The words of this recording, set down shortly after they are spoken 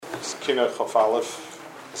Chinuch of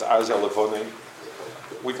Aleph is Arzel Levonin.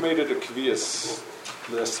 We've made it a kvias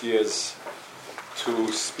last years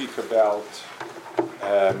to speak about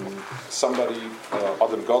somebody,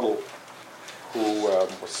 Adam Gadol, who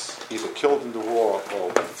was either killed in the war or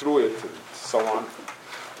went through it and so on.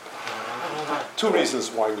 Two reasons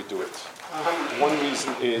why we do it. One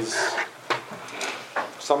reason is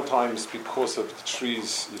sometimes because of the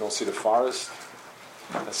trees you don't see the forest,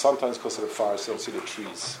 and sometimes because of the forest you don't see the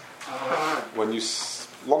trees. When you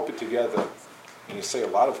lump it together and you say a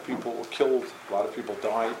lot of people were killed, a lot of people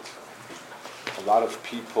died, a lot of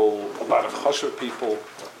chashuv people,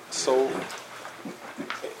 so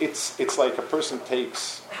it's like a person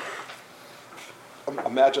takes,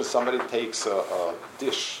 imagine somebody takes a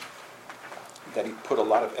dish that he put a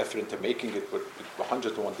lot of effort into making it with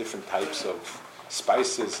 101 different types of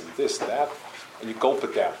spices and this, that, and you gulp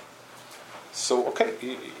it down. So, okay,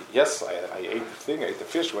 yes, I ate the thing, I ate the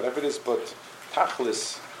fish, whatever it is, but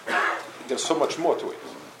tachlis, there's so much more to it.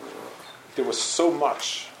 There was so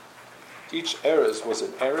much. Each eres was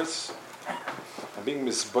an eres, and being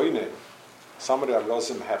misboinen, some of the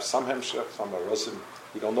arozim have some hemshech, some arozim,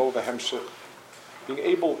 we don't know the hemshech. Being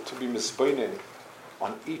able to be misboinen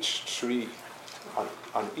on each tree,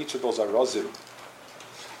 on each of those arozim,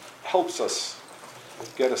 helps us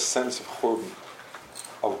get a sense of churban,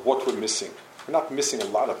 of what we're missing. We're not missing a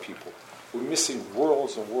lot of people. We're missing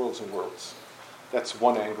worlds and worlds and worlds. That's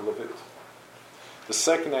one angle of it. The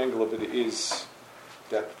second angle of it is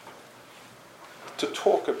that to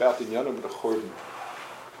talk about the Inyanim of the churban,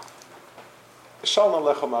 to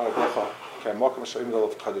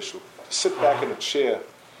sit back in a chair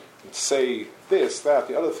and say this, that,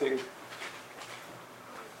 the other thing,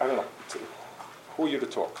 I don't know, who are you to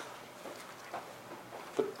talk?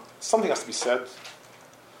 But something has to be said.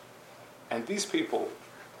 And these people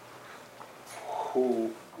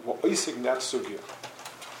who were oisig that sugya,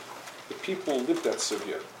 the people who lived that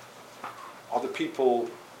sugya, are the people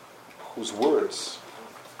whose words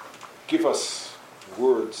give us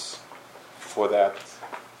words for that,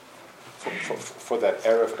 for that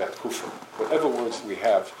era, for that kufa. Whatever words we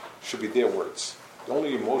have should be their words. The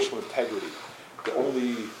only emotional integrity, the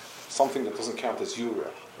only something that doesn't count as yura,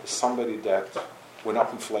 is somebody that went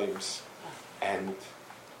up in flames and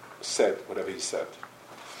said whatever he said.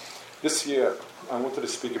 This year, I wanted to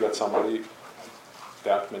speak about somebody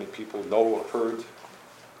that many people know or heard,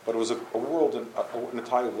 but it was a world, an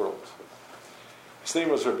entire world. His name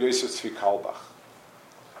was Rabbi Yosef Tzvi Carlebach.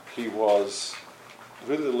 He was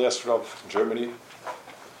really the last Rav in Germany.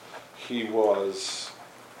 He was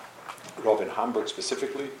Rav in Hamburg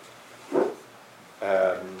specifically.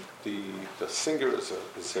 The singer is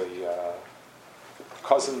a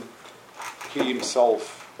cousin. He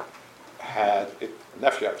himself had a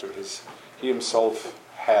nephew after his. He himself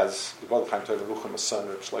has the Baal Chaim Tov Ruchim, a son,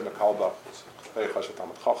 Reb Shlomo Carlebach, who's very chashuv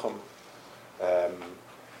Talmid Chacham,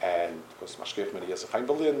 and of course Mashgiach many years of Chaim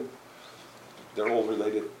Berlin. They're all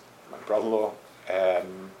related. My brother-in-law,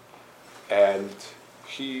 and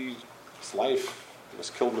his life, he was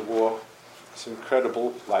killed in the war. It's an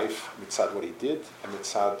incredible life, mitzad what he did, and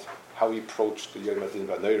mitzad how he approached the Yom Adin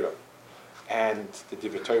V'Neira, and the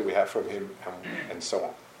Divrei Torah we have from him, and so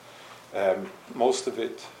on. Most of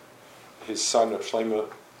it, his son, Reb Shlomo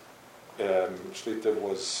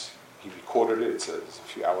Shlita, he recorded it. It's a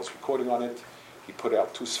few hours recording on it. He put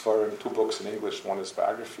out two books in English. One is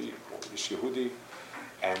biography, Ish Yehudi,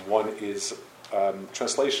 and one is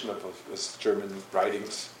translation of his German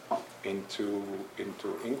writings into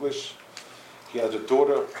English. He had a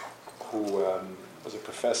daughter who was a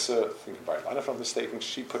professor, I think in Bar-Ilan, if I'm mistaken.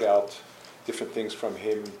 She put out different things from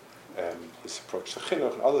him, his approach to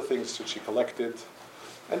chinuch and other things that she collected.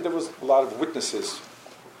 And there was a lot of witnesses,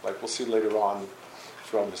 like we'll see later on,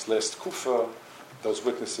 from his last kufa. Those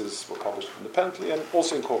witnesses were published independently and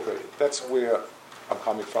also incorporated. That's where I'm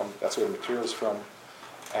coming from. That's where the material is from.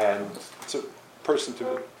 And it's a person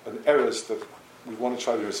an eras that we want to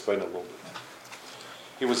try to explain a little bit.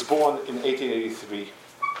 He was born in 1883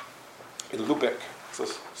 in Lübeck. It's a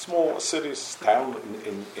small city, town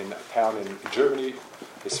in Germany.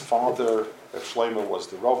 His father, Reb Shlomo, was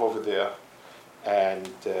the Rav over there, and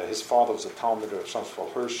his father was a Talmud of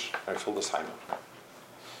Shamsfal Hirsch and Hildesheimer.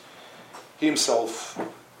 He himself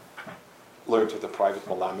learned with a private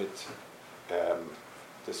Malamed.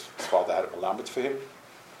 His father had a Malamed for him,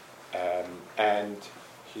 and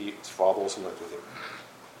his father also learned with him.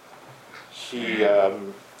 He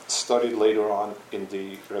studied later on in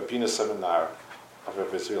the Rabbiner Seminar of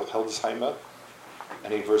Rabbi Israel Hildesheimer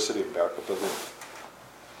and University of Berlin.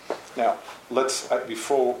 Now,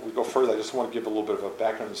 before we go further, I just want to give a little bit of a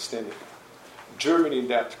background understanding. Germany in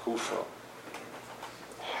that Kufa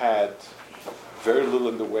had very little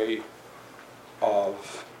in the way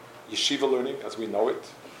of yeshiva learning as we know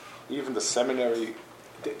it. Even the seminary,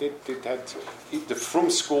 they had the frum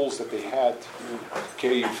schools that they had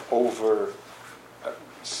gave over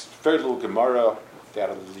very little Gemara. They had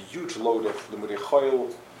a huge load of Limudei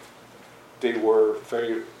Chayil.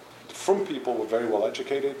 The frum people were very well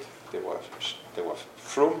educated. They were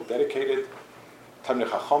frum, dedicated. Talmidei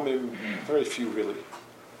Chachamim, very few really.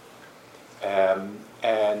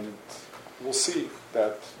 And we'll see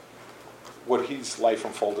that what his life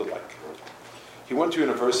unfolded like. He went to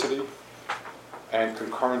university and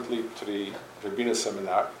concurrently to the Rabbiner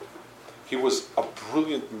Seminar. He was a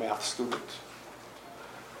brilliant math student.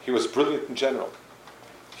 He was brilliant in general.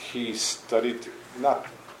 He studied, not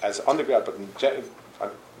as undergrad, but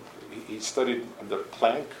he studied under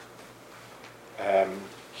Planck.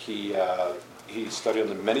 He studied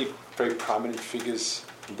under many very prominent figures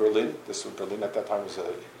in Berlin. Berlin at that time was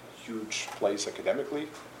a huge place academically.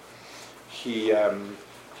 He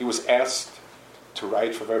was asked to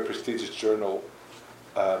write for a very prestigious journal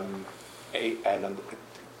to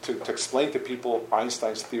explain to people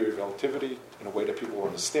Einstein's theory of relativity in a way that people will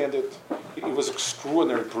understand it. He was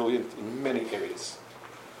extraordinarily brilliant in many areas.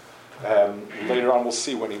 Later on, we'll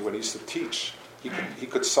see when he used to teach, he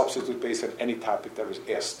could substitute based on any topic that was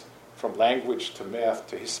asked, from language to math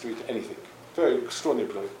to history to anything. Very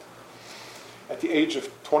extraordinarily brilliant. At the age of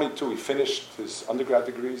 22, he finished his undergrad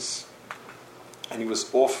degrees, and he was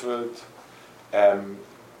offered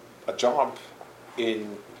a job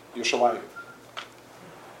in Yerushalayim.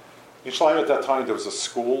 In Yerushalayim at that time, there was a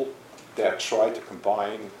school that tried to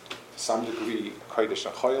combine, to some degree, Kodesh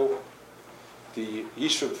and Chayil. The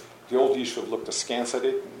old Yishuv looked askance at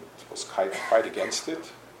it and was quite against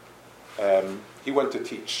it. He went to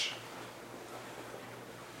teach.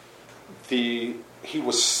 He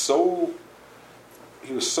was so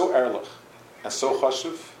erlich and so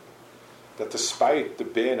chashuv that despite the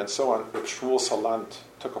ban and so on, Reb Shmuel Salant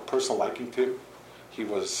took a personal liking to him. He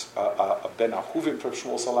was a ben ahuvim for Reb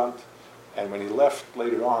Shmuel Salant, and when he left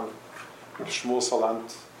later on, Reb Shmuel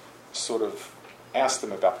Salant sort of asked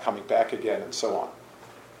him about coming back again and so on.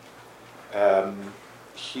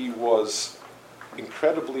 He was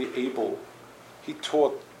incredibly able. He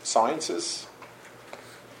taught sciences.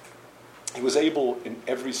 He was able in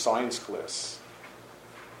every science class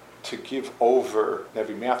to give over, in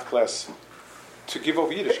every math class, to give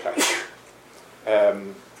over Yiddishkeit.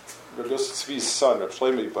 Rabbi Yosef Tzvi's son, Rabbi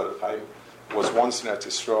Shlomo Bar Chaim, was once in Eretz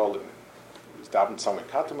Yisrael, and he was davening somewhere in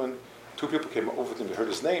Kataman. Two people came over to him, they heard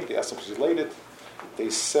his name, they asked him if he's related. They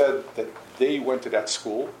said that they went to that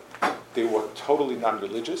school, they were totally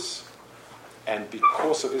non-religious, and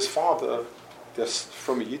because of his father, they're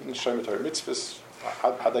from a Yidden Shomer Torah Mitzvahs,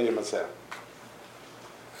 Hadayim Azeh.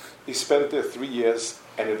 He spent there 3 years,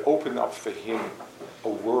 and it opened up for him a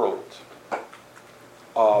world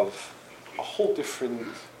of a whole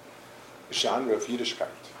different genre of Yiddishkeit.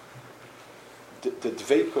 The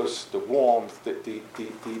dveikus, the warmth, the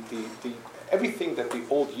everything that the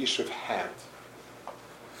old Yishuv had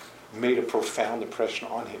made a profound impression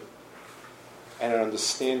on him, and an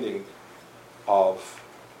understanding of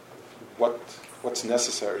what's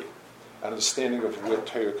necessary, an understanding of where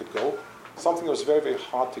Torah could go, something that was very, very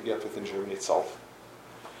hard to get within Germany itself.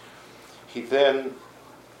 He then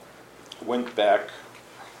went back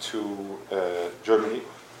to Germany.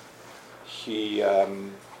 He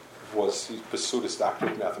pursued his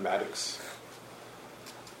doctorate in mathematics.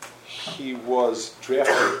 He was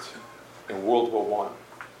drafted in World War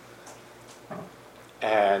I,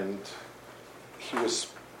 and he was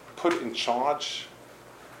put in charge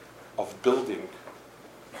of building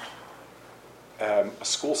a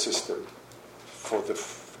school system for the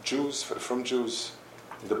Jews, for the frum Jews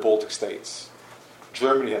in the Baltic states.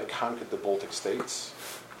 Germany had conquered the Baltic states,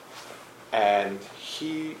 and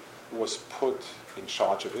he was put in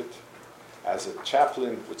charge of it as a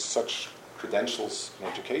chaplain with such credentials in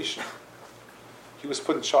education. He was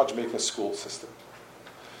put in charge of making a school system.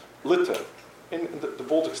 Lita, in the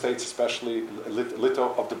Baltic states especially, Lita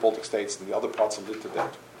of the Baltic states and the other parts of Lita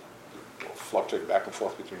that fluctuate back and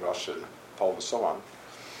forth between Russia and Poland and so on,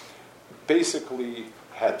 basically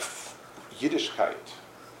had Yiddishkeit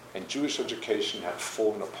and Jewish education had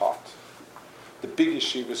fallen apart. The big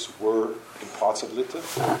yeshivas were in parts of Lita,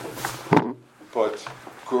 but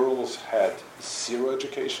girls had zero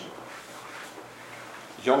education.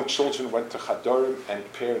 Young children went to Chadorim,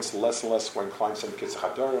 and parents less and less were inclined to send kids to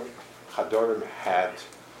Chadorim. Chadorim had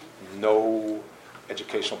no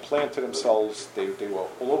educational plan to themselves. They were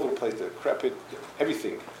all over the place, they were decrepit,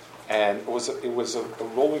 everything. And it was a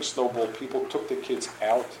rolling snowball. People took the kids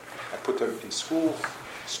out and put them in schools.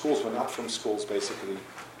 Schools were not from schools, basically.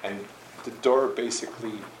 And the door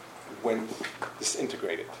basically went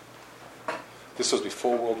disintegrated. This was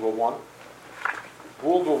before World War I.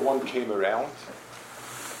 World War I came around,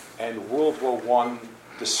 and World War I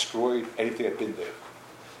destroyed anything that had been there.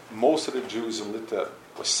 Most of the Jews in Lita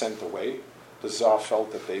were sent away. The Tsar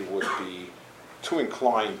felt that they would be too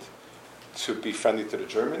inclined to be friendly to the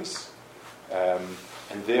Germans,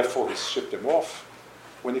 and therefore he shipped them off.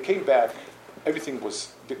 When they came back,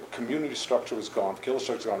 the community structure was gone, the killer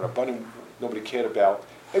structure was gone, Rabbanim nobody cared about,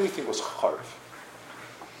 everything was charv.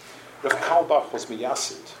 Rav Kalbach was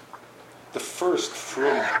miyasid, the first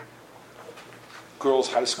from girls'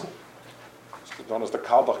 high school, known as the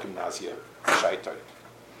Kalbach Gymnasia, Shaitai,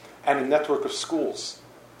 and a network of schools.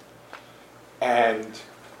 And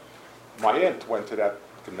my aunt went to that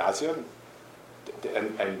gymnasium,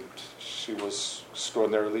 and she was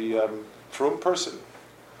extraordinarily frum person.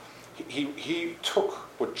 He took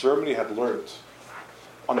what Germany had learned,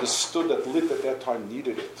 understood that Lit at that time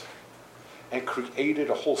needed it, and created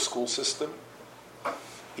a whole school system.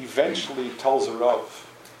 Eventually, tells the Rav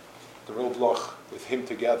Bloch, with him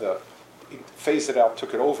together, he phased it out,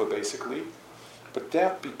 took it over basically, but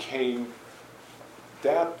that became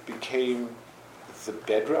the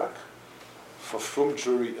bedrock for frum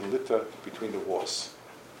Jewry in Lita between the wars.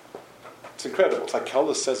 It's incredible. It's like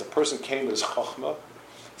Keller says, a person came with his chachma,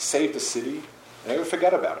 saved the city, and never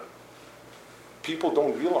forget about it. People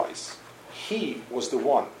don't realize he was the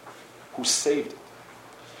one who saved it.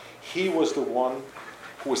 He was the one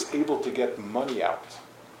who was able to get money out.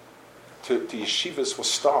 The yeshivas were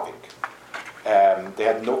starving. They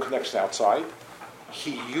had no connection outside.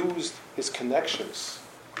 He used his connections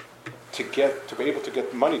to be able to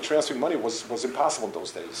get money. Transferring money was impossible in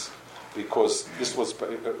those days, because this was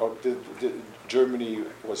Germany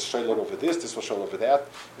was shayla over this was shayla over that,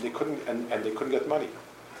 and they couldn't get money.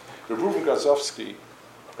 The Reuven Gazovsky,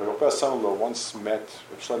 Rabbi's son-in-law, once met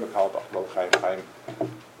Shlomo Kalbach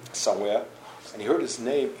somewhere, and he heard his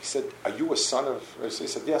name. He said, "Are you a son of?" He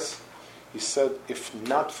said, "Yes." He said, "If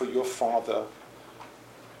not for your father,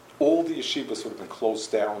 all the yeshivas would have been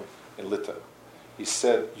closed down in Lita." He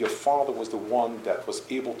said, "Your father was the one that was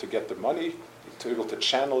able to get the money, to be able to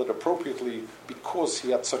channel it appropriately, because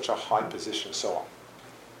he had such a high position," and so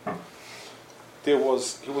on. He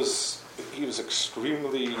was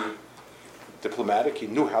extremely diplomatic. He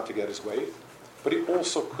knew how to get his way, but he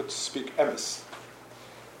also could speak emes.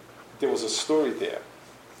 There was a story there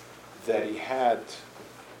that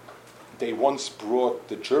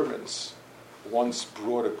the Germans once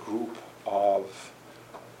brought a group of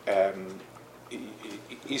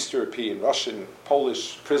East European, Russian,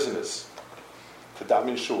 Polish prisoners to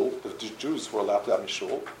daven shul. The Jews were allowed to daven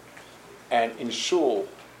shul, and in shul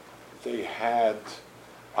they had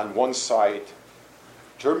on one side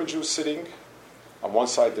German Jews sitting, on one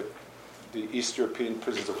side the East European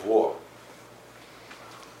prisoners of war.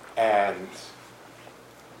 And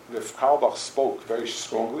Rav Kalbach spoke very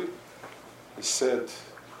strongly. He said,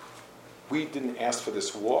 "We didn't ask for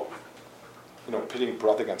this war, pitting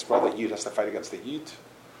brother against brother. Yid has to fight against the Yid.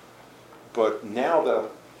 But now the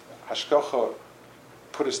Hashgacha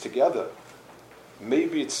put us together.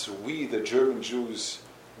 Maybe it's we, the German Jews,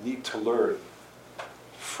 need to learn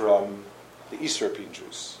from the East European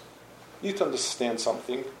Jews. You need to understand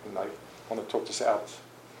something," and I want to talk this out.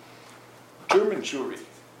 German Jewry,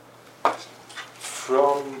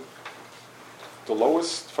 from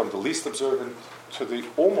the least observant to the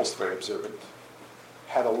almost very observant,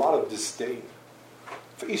 had a lot of disdain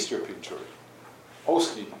for East European Jewry.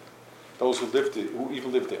 Ostjuden, those who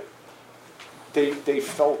even lived there. They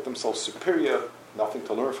felt themselves superior, nothing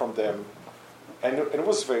to learn from them, and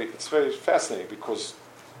it's very fascinating, because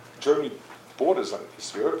Germany borders on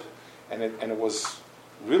East Europe, and it was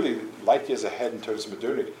really light years ahead in terms of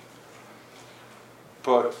modernity.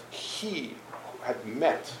 But he had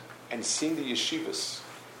met and seen the yeshivas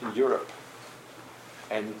in Europe,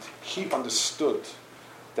 and he understood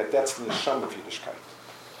that that's the neshama of Yiddishkeit.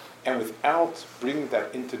 And without bringing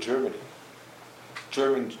that into Germany,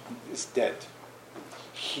 German is dead.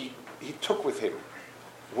 He took with him,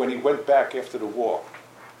 when he went back after the war,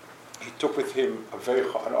 he took with him an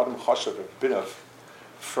Adam Chashav, a Binav,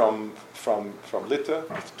 from Lita,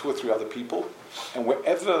 with 2 or 3 other people, and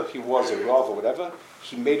wherever he was, a Rav or whatever,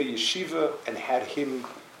 he made a yeshiva and had him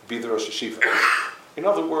be the Rosh Yeshiva. In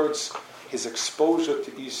other words, his exposure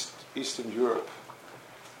to Eastern Europe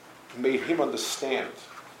made him understand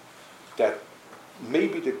that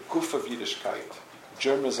maybe the guf of Yiddishkeit,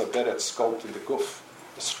 Germans are better at sculpting the guf,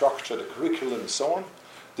 the structure, the curriculum, and so on,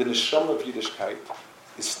 The neshama of Yiddishkeit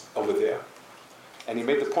is over there. And he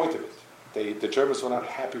made the point of it. The Germans were not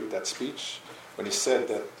happy with that speech when he said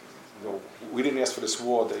that, we didn't ask for this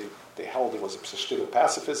war. They held it was a still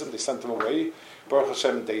pacifism. They sent them away. Baruch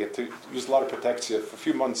Hashem, they had to use a lot of protection. For a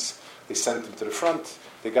few months, they sent him to the front.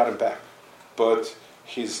 They got him back. But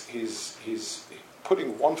his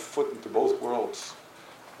putting one foot into both worlds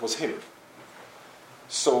was him.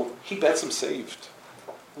 So he gets him saved.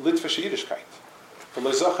 Litvish Yiddishkeit. For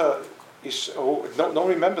Lezacha, no one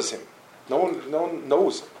remembers him. No one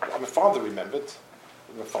knows. My father remembered.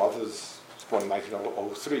 My father's born in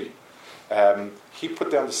 1903. He put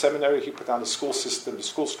down the seminary, he put down the school system, the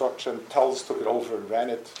school structure, and Telz took it over and ran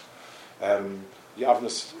it. The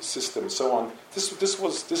Yavnes system and so on. This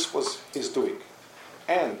was his doing.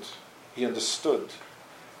 And he understood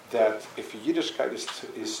that if Yiddishkeit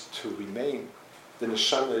is to remain, the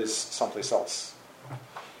neshama is someplace else.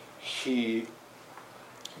 He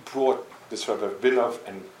brought this Rabbi Binov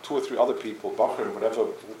and 2 or 3 other people, Bachrim,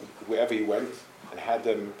 wherever he went, and had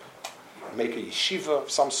them make a yeshiva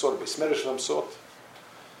of some sort, a besmerish of some sort.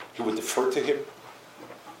 He would defer to him.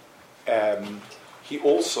 He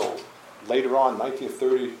also, later on,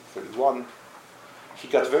 1930, 31, he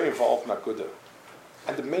got very involved in Aguda.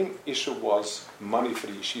 And the main issue was money for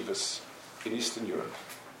the yeshivas in Eastern Europe.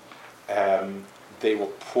 They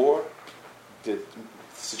were poor. The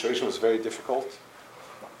situation was very difficult.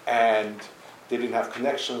 And they didn't have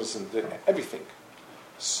connections and everything.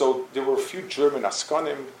 So there were a few German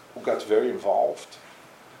Askanim who got very involved.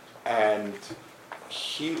 And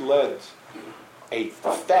he led a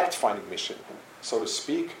fact-finding mission, so to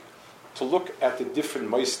speak, to look at the different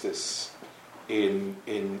meisters in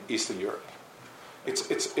Eastern Europe.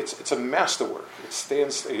 It's a masterwork. It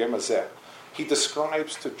stands Yemazeh. He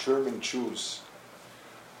describes to German Jews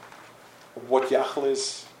what Yachal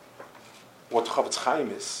is, what Chavetz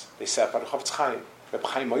Chaim is. They sat by the Chavetz Chaim, Reb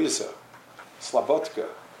Chaim Oizer, Slabodka,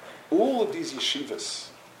 all of these yeshivas,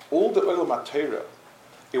 all the Olam HaTorah.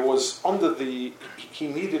 It was under he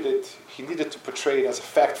needed to portray it as a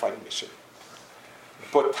fact-finding mission.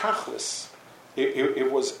 But Tachlis,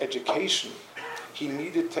 it was education. He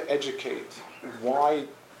needed to educate why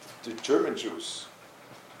the German Jews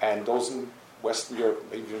and those in Western Europe,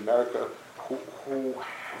 maybe America, who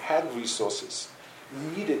had resources,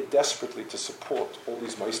 needed desperately to support all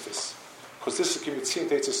these meisters. Because this is Kimitzin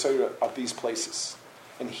Teitzesera of these places.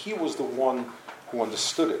 And he was the one who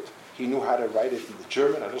understood it. He knew how to write it in the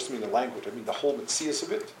German. I don't mean the language, I mean the whole Metzias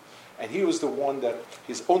of it. And he was the one that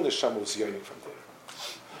his own neshama was yearning from there.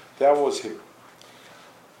 That was him.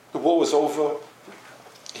 The war was over.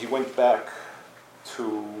 He went back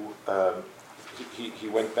to, he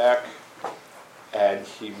went back and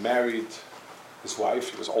he married his wife.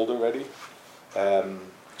 He was old already.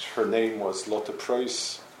 Her name was Lotte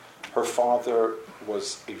Preuss. Her father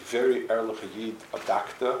was a very early Yid, a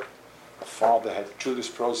doctor. Her father Julius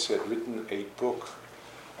Preuss had written a book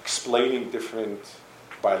explaining different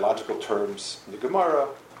biological terms in the Gemara,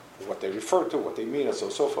 what they refer to, what they mean, and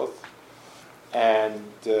so forth. And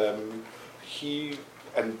then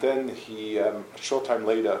a short time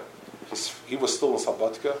later, he was still in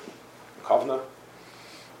Slabodka, Kovna.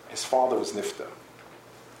 His father was Nifta.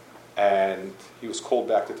 And he was called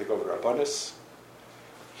back to take over the Rabbanis.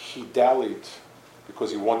 He dallied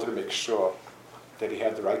because he wanted to make sure that he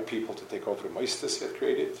had the right people to take over the Meisters he had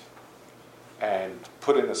created, and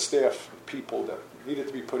put in a staff of people that needed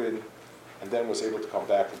to be put in, and then was able to come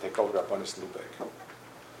back and take over the Rabbanis in Lubeck.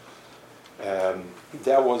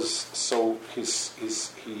 That was so. He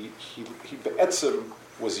Be'etzim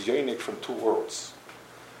was yonik from 2 worlds.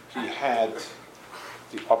 He had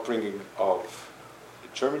the upbringing of the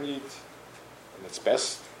German Yid, and its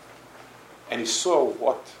best, and he saw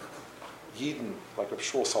what Yidden, like Reb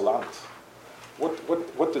Shmuel Salant,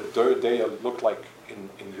 what the Deya looked like in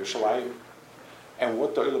Yerushalayim, and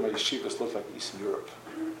what the Olam HaYeshivas looked like in Eastern Europe.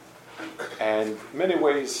 And in many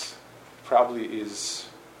ways, probably is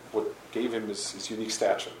what gave him his unique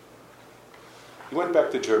stature. He went back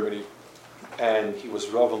to Germany, and he was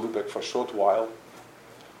Rav in Lubeck for a short while,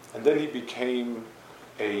 and then he became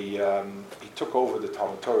he took over the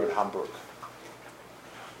Talmud Torah in Hamburg.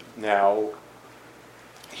 Now,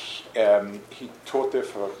 he taught there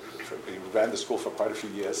he ran the school for quite a few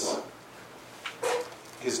years.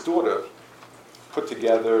 His daughter put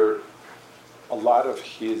together a lot of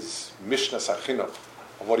his Mishnah Sachinuch,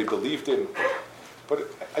 of what he believed in. But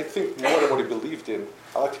I think more than what he believed in,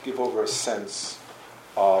 I like to give over a sense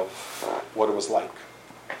of what it was like.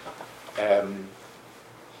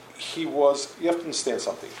 You have to understand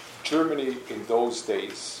something. Germany in those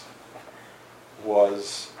days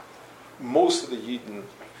was, most of the Yidden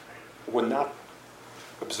were not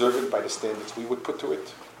observant by the standards we would put to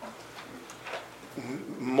it.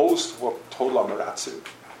 Most were total amaratzim.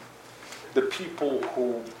 The people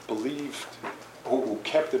who believed, who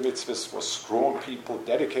kept the mitzvahs, were strong people,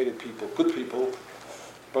 dedicated people, good people,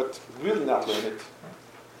 but really not learn it.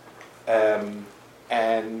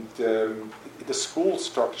 The school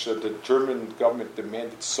structure, the German government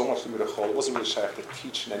demanded so much Limud HaChol. It wasn't really shaykh to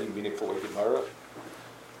teach in any meaningful way Gemara.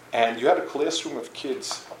 And you had a classroom of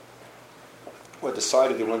kids who had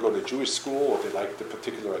decided they want to go to Jewish school or they liked the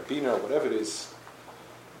particular Rabbiner or whatever it is.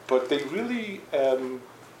 But they really,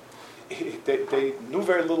 they knew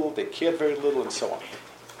very little, they cared very little, and so on.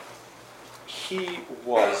 He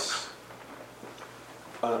was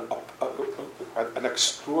an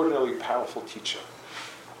extraordinarily powerful teacher.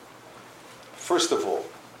 First of all,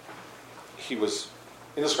 he was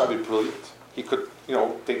indescribably brilliant. He could,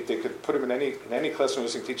 they could put him in any classroom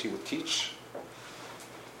listening teach, he would teach.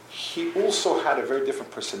 He also had a very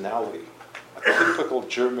different personality, a typical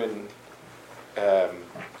German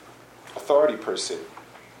authority person.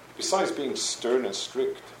 Besides being stern and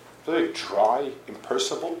strict, very dry,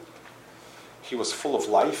 impersonable. He was full of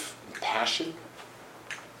life and passion.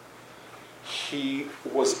 He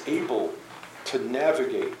was able to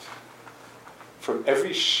navigate from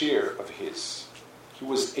every share of his. He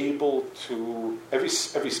was able to, every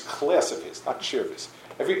class of his, not share of his.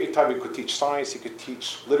 Every time he could teach science, he could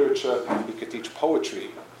teach literature, he could teach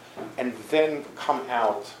poetry, and then come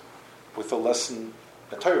out with a lesson,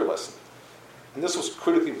 a Torah lesson. And this was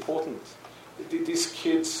critically important. These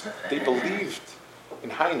kids, they believed in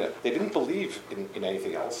Heine. They didn't believe in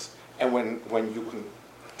anything else. And when you can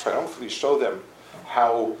triumphantly show them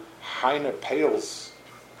how Heine pales,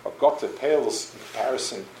 or Goethe pales in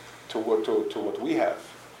comparison to what we have,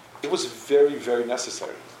 it was very, very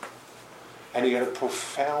necessary. And he had a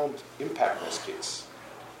profound impact on his kids.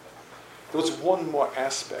 There was one more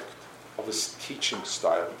aspect of his teaching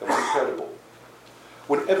style that was incredible.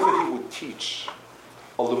 Whenever he would teach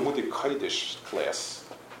a Limudei Kodesh class,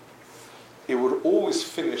 it would always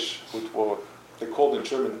finish with what they called in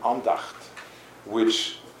German Andacht,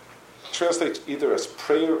 which translates either as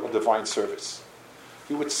prayer or divine service.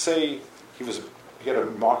 He would say he had a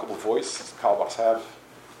remarkable voice, Karl Vaxhav,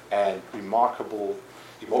 and remarkable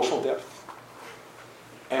emotional depth.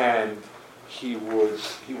 And he would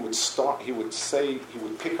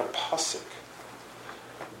pick a pasuk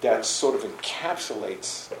that sort of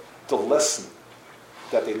encapsulates the lesson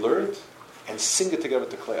that they learned and sing it together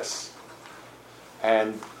to class.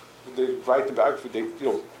 And they write the biography.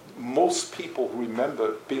 Most people who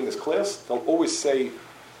remember being in this class, they'll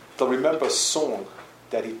remember a song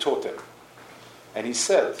that he taught them. And he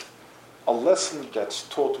said, a lesson that's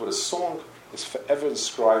taught with a song is forever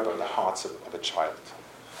inscribed on the hearts of a child.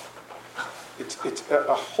 It's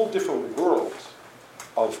a whole different world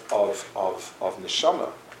of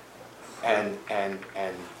neshama and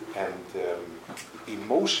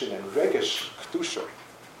emotion and regesh kedusha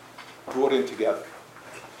brought in together.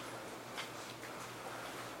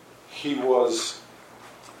 He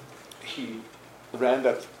ran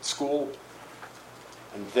that school,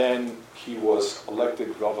 and then he was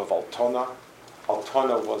elected Rav of Altona.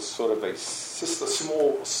 Altona was sort of a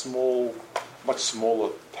small, much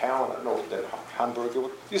smaller town, I don't know, than Hamburg. There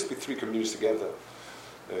used to be three communities together.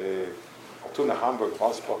 Altona, Hamburg,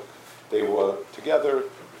 Wolfsburg. They were together.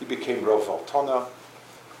 He became Rav of Altona.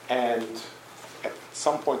 And at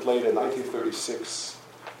some point later, in 1936,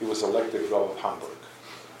 he was elected Rav of Hamburg.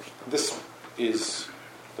 This is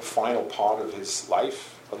the final part of his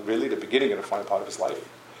life, or really the beginning of the final part of his life.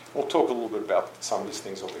 We'll talk a little bit about some of these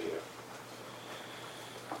things over here.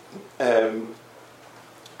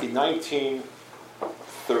 In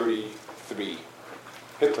 1933,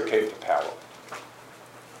 Hitler came to power.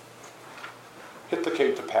 Hitler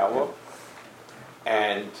came to power,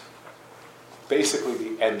 and basically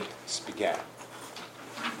the end began.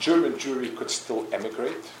 German Jewry could still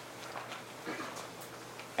emigrate,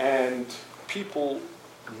 and people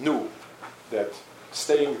knew that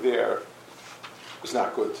staying there was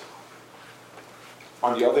not good.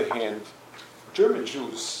 On the other hand, German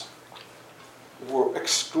Jews were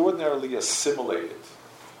extraordinarily assimilated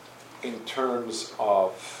in terms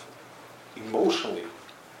of emotionally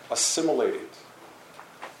assimilated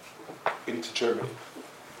into Germany.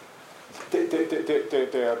 The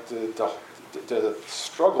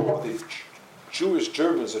struggle of the Jewish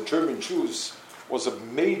Germans and German Jews was a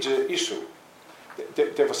major issue.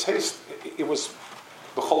 There was haste. It was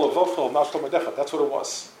that's what it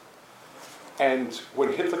was. And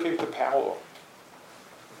when Hitler came to power,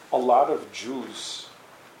 a lot of Jews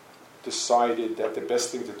decided that the best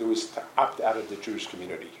thing to do is to opt out of the Jewish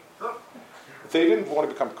community. They didn't want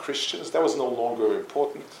to become Christians. That was no longer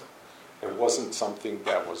important. It wasn't something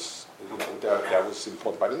that was, that was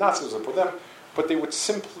important by the Nazis and for them. But they would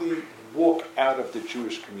simply walk out of the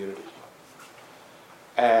Jewish community.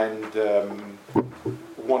 And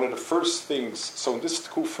one of the first things, so in this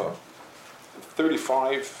Tkufa,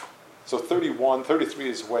 35, so 31, 33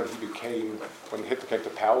 is when when Hitler came to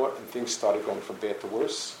power and things started going from bad to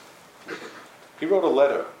worse. He wrote a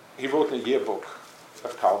letter. He wrote in a yearbook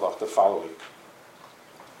of Carlebach the following.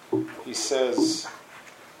 He says,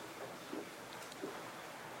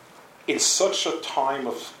 in such a time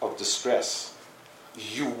of distress,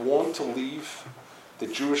 you want to leave the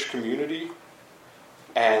Jewish community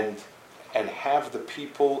and have the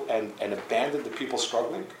people and abandon the people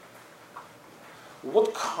struggling?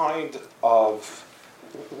 What kind of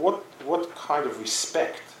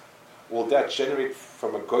respect will that generate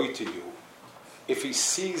from a goy to you if he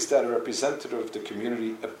sees that a representative of the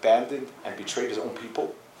community abandoned and betrayed his own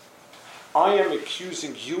people? I am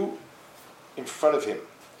accusing you in front of him.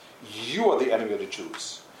 You are the enemy of the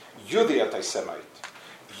Jews. You're the anti-Semite.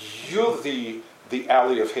 You're the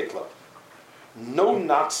ally of Hitler. No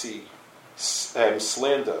Nazi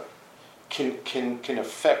slander can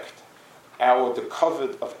affect the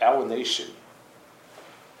covet of our nation,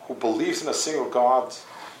 who believes in a single God,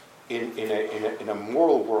 in a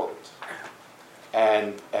moral world,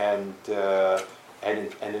 and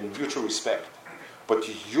in mutual respect. But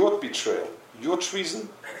your betrayal, your treason,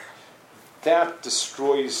 that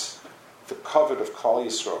destroys the covet of Klal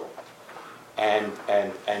Yisrael and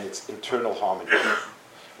its internal harmony.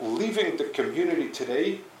 Leaving the community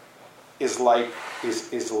today is like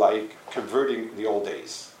converting the old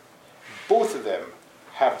days. Both of them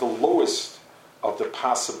have the lowest of the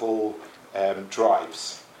possible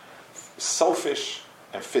drives, selfish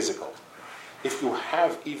and physical. If you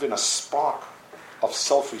have even a spark of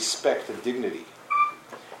self-respect and dignity,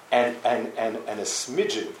 and a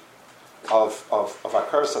smidgen of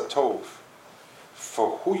Hakaras HaTov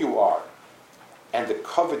for who you are and the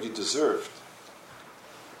covet you deserved,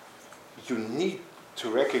 you need to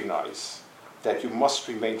recognize that you must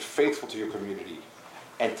remain faithful to your community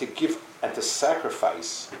and to give and to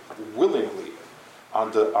sacrifice willingly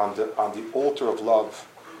on the altar of love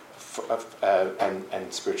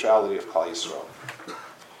and spirituality of Klal Yisrael,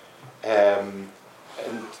 and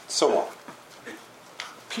so on.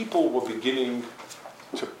 People were beginning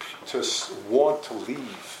to want to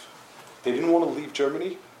leave. They didn't want to leave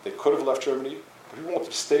Germany. They could have left Germany, but he wanted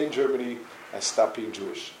to stay in Germany and stop being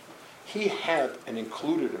Jewish. He had and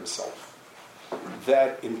included himself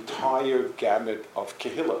that entire gamut of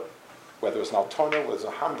Kehillah, whether it was in Altona, whether it was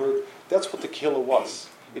in Hamburg. That's what the Kehillah was.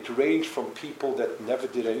 It ranged from people that never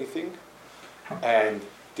did anything, and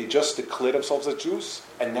they just declared themselves as Jews,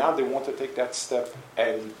 and now they want to take that step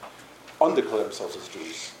and undeclare themselves as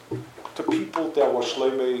Jews, to people that were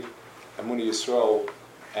Shloimeh, Emunah Yisrael,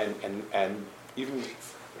 and even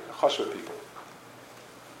Chashva people.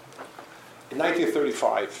 In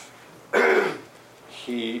 1935,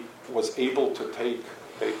 he was able to take,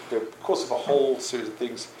 because of a whole series of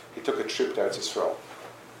things, he took a trip to Eretz Yisrael.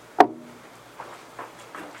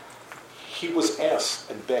 He was asked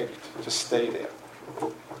and begged to stay there,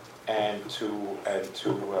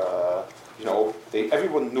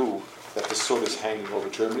 everyone knew that the sword is hanging over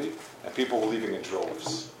Germany, and people were leaving in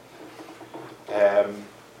droves.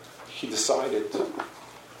 He decided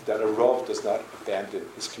that a Rav does not abandon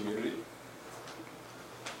his community.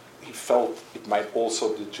 He felt it might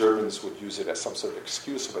also, the Germans would use it as some sort of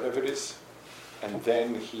excuse or whatever it is. And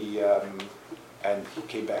then he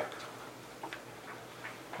came back.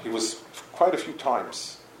 He was, quite a few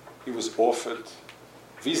times, he was offered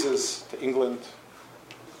visas to England.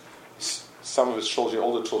 Some of his children,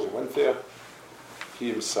 older children, went there. He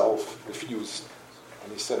himself refused.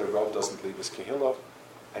 And he said a Rav doesn't leave his Kehillah,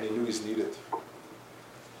 and he knew he's needed.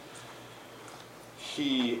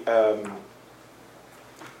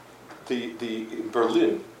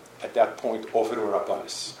 Berlin, at that point, offered him a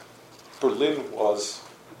rabbanis. Berlin was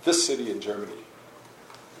the city in Germany.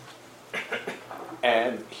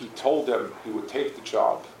 And he told them he would take the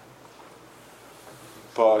job,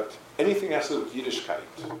 but anything that has to do with Yiddishkeit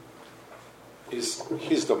is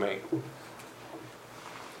his domain.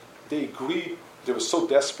 They agreed. They were so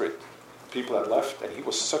desperate, people had left, and he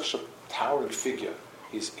was such a towering figure.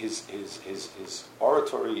 His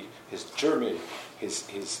oratory, his German,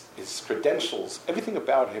 his credentials, everything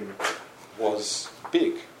about him was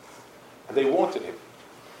big, and they wanted him.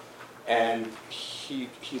 And he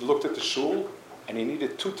looked at the shul, and he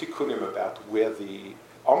needed two tikkunim about where the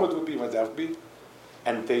Amud would be, where that would be,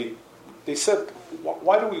 and they said,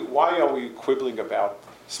 why are we quibbling about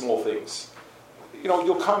small things.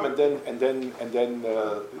 You'll come and then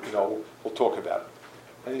we'll talk about it.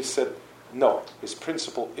 And he said, no, his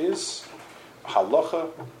principle is halacha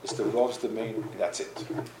is the Rav's domain, and that's it.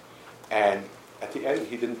 And at the end,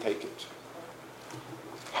 he didn't take it.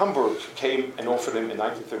 Hamburg came and offered him in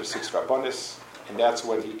 1936 Rabbanis, and that's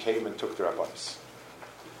when he came and took the Rabbanis.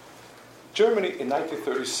 Germany in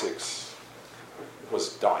 1936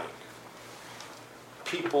 was dying.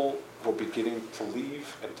 People were beginning to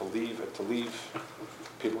leave and to leave and to leave.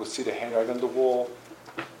 People would see the handwriting on the wall.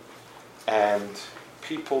 And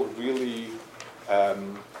people really,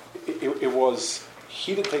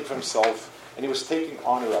 he didn't take for himself, and he was taking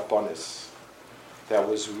on a Rabbanis that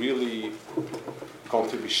was really going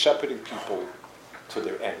to be shepherding people to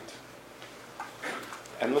their end.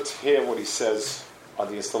 And let's hear what he says on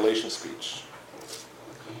the installation speech.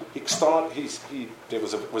 There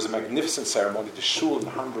was a magnificent ceremony. The shul in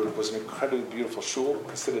Hamburg was an incredibly beautiful shul,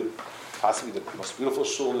 considered possibly the most beautiful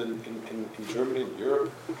shul in Germany, in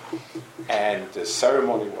Europe. And the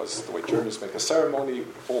ceremony was the way Germans make a ceremony,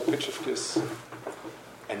 all pitchifkis.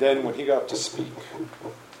 And then when he got up to speak,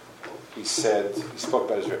 he spoke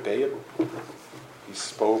about his Rebbeim. He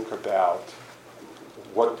spoke about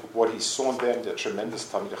what he saw in them, the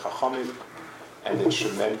tremendous Talmidei Chachamim, and the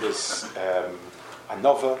tremendous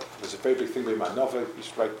Anova. There's a very big thing with Anova. He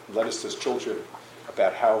used to write letters to his children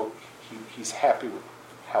about how he's happy with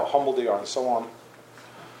how humble they are and so on.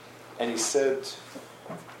 And he said,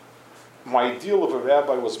 my ideal of a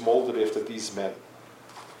rabbi was molded after these men.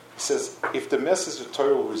 He says, if the message of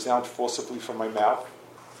Torah will resound forcibly from my mouth,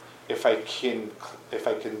 if I can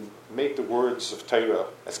make the words of Torah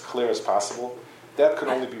as clear as possible, that can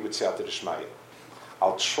only be with Siyata D'Shmaya.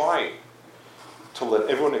 I'll try to let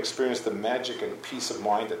everyone experience the magic and peace of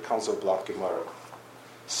mind that comes with Blat Gemara.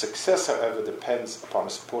 Success, however, depends upon a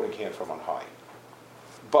supporting hand from on high.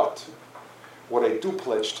 But what I do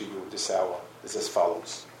pledge to you this hour is as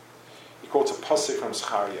follows. He quotes a pasuk from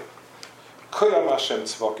Zechariah. Koyam Hashem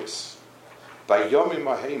tzvokis, bayomim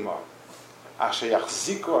ha'heima, asher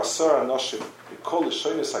yachziku asar anoshim, b'kol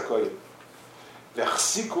l'shonos hagoyim,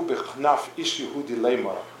 v'yachziku b'chnaf ish Yehudi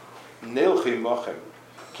leimar, neilchi mochem,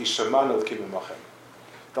 ki shaman elkim mochem.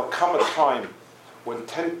 There'll come a time when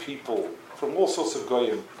 10 people from all sorts of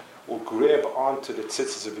goyim will grab onto the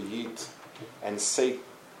tzitzis of a yid and say,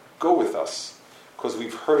 go with us, because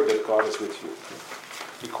we've heard that God is with you.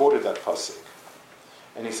 He quoted that pasuk.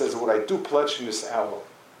 And he says, what I do pledge in this hour,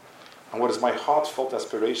 and what is my heartfelt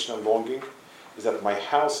aspiration and longing, is that my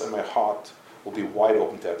house and my heart will be wide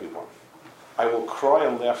open to everyone. I will cry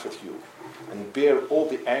and laugh with you, and bear all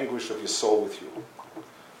the anguish of your soul with you.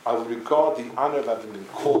 I will regard the honor of having been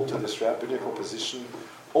called to this rabbinical position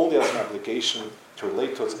only as an obligation to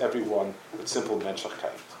relate towards everyone with simple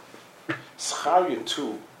menschlichkeit. Zechariah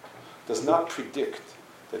too does not predict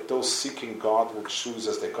that those seeking God will choose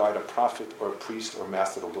as their guide a prophet or a priest or a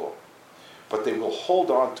master of the law, but they will hold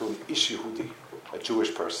on to an Ish Yehudi, a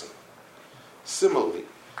Jewish person. Similarly,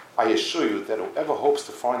 I assure you that whoever hopes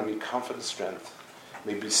to find in me comfort and strength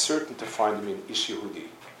may be certain to find in me an Ish Yehudi,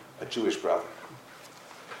 a Jewish brother.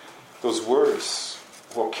 Those words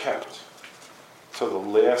were kept to the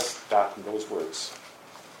last dot in those words.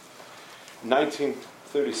 In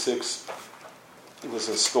 1936, he was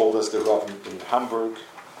installed as the Rav in Hamburg.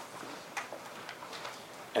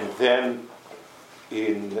 And then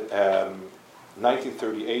in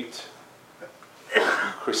 1938,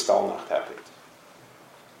 Kristallnacht happened.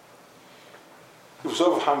 It was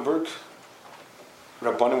over Hamburg.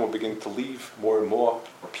 Rabbanim were beginning to leave more and more.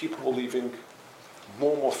 People were leaving.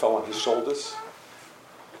 More and more fell on his shoulders.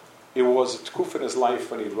 It was a tkuf in his life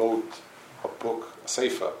when he wrote a book, a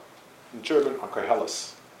sefer, in German on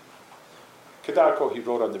Koheles. Kedarko, he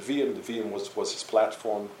wrote on the Nevi'im. The Nevi'im was his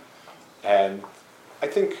platform. And I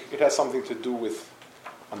think it has something to do with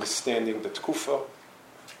understanding the tkufa.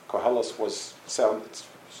 Koheles was sound, it's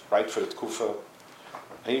right for the tkufa.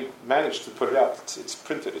 And he managed to put it out. It's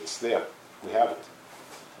printed, it's there. We have it.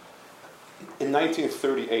 In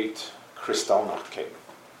 1938, Kristallnacht came.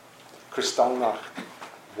 Kristallnacht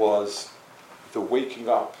was the waking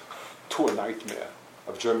up to a nightmare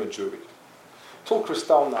of German Jewry. Till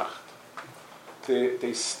Kristallnacht,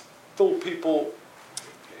 they still people,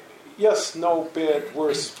 yes, no, bad,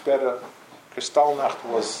 worse, better. Kristallnacht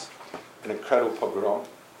was an incredible pogrom.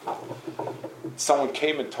 Someone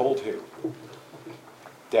came and told him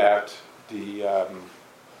that they're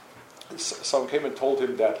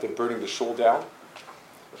burning the shul down.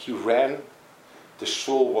 He ran. The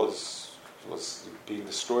shul was being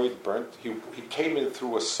destroyed, burnt. He came in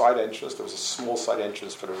through a side entrance. There was a small side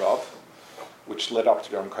entrance for the Rav, which led up to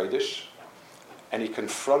the Yom Kodesh. and he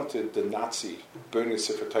confronted the Nazi burning the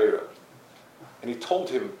Sefer Torah. And he told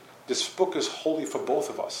him, this book is holy for both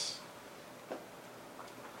of us.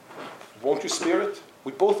 Won't you spare it?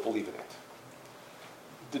 We both believe in it.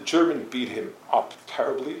 The German beat him up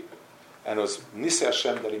terribly, and it was Nisei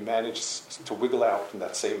Hashem that he managed to wiggle out in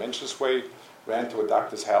that same entranceway, ran to a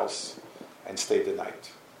doctor's house, and stayed the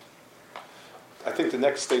night. I think the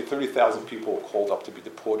next day, 30,000 people were called up to be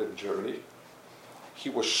deported in Germany. He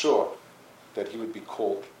was sure that he would be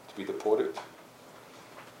called to be deported,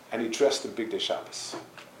 and he dressed in Big Day Shabbos.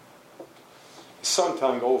 His son,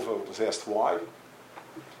 telling over, was asked why.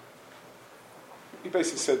 He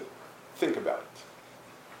basically said, think about it.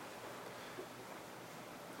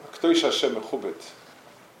 K'dosh Hashem mechubed.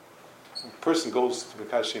 When a person goes to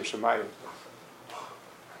Mikdash Shem Shemayim,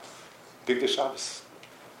 Big Day Shabbos.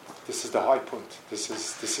 This is the high point. This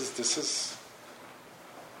is.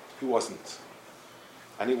 He wasn't.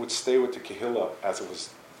 And he would stay with the Kehillah as it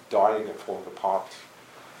was dying and falling apart.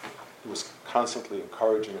 He was constantly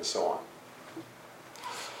encouraging and so on.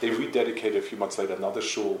 They rededicated a few months later another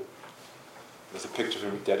shul. There's a picture of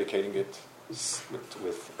him rededicating it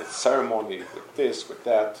with ceremony, with this, with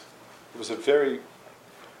that. He was an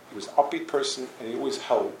upbeat person, and he always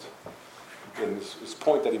held. And his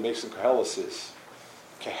point that he makes in Koheles is,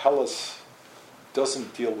 Koheles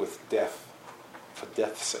doesn't deal with death for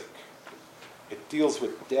death's sake. It deals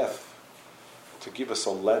with death to give us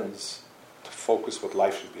a lens to focus what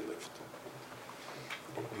life should be lived.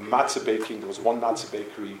 Matzah baking, there was one matzah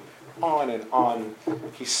bakery, on and on.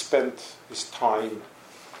 He spent his time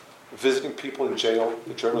visiting people in jail.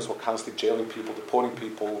 The Germans were constantly jailing people, deporting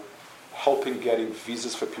people, helping getting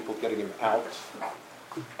visas for people, getting them out,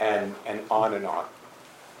 and on and on.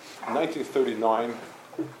 In 1939,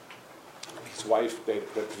 his wife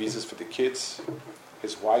got visas for the kids.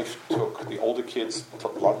 His wife took the older kids to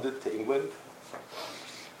London, to England,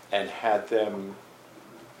 and had them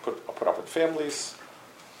put up with families.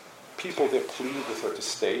 People there pleaded with her to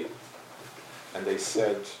stay, and they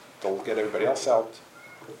said, they'll get everybody else out.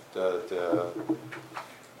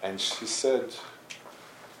 And she said,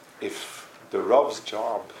 if the Rav's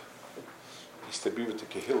job is to be with the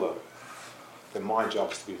Kehillah, then my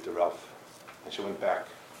job is to be with the Rav. And she went back.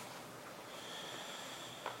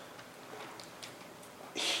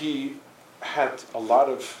 He had a lot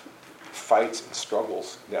of fights and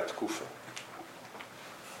struggles in that Kufa.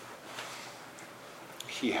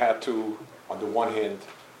 He had to, on the one hand,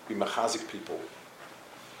 be mechazik people.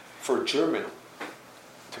 For a German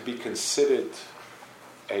to be considered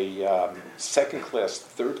a second class,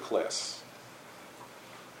 third class,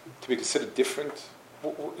 to be considered different,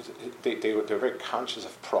 they were very conscious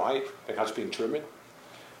of pride, they conscious of being German.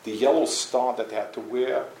 The yellow star that they had to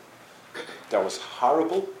wear, that was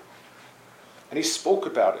horrible. And he spoke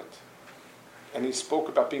about it. And he spoke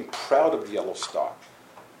about being proud of the yellow star.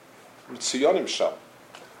 Mitsuyonim Sham.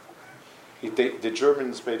 The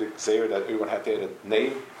Germans made a gzeir that everyone had to have a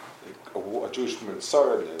name, a Jewish woman in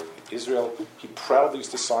Sarah, in Israel. He proudly used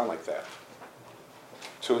to sign like that.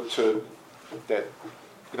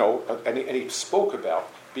 And he spoke about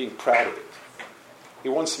being proud of it. He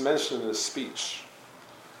once mentioned in a speech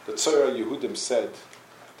that Tzara Yehudim said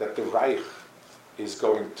that the Reich is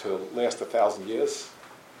going to last 1,000 years.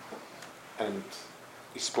 And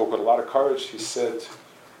he spoke with a lot of courage. He said,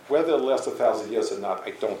 whether it'll last 1,000 years or not,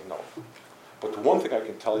 I don't know. But the one thing I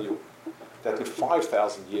can tell you, that in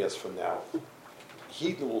 5,000 years from now,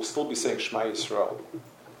 Yidden will still be saying Shema Yisrael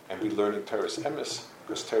and be learning Teres Emes,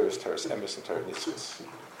 because Torah is Teres Emes and Torah Nitzvos.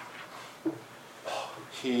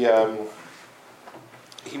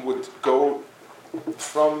 He would go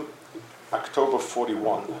from October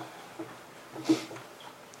 41,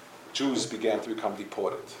 Jews began to become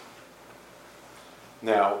deported.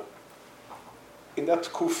 Now, in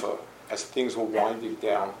that Kufa, as things were winding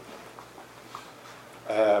down,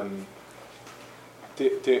 there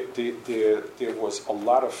was a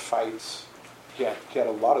lot of fights. He had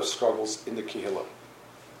a lot of struggles in the Kehillah.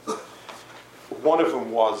 One of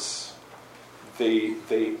them was they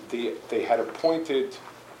had appointed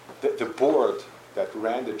the board that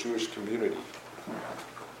ran the Jewish community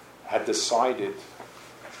had decided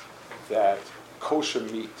that kosher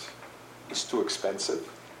meat is too expensive,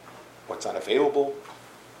 what's not available,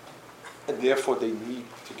 and therefore they need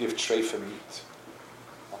to give treifa meat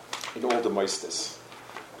in all the moistus.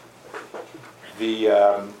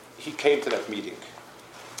 He came to that meeting,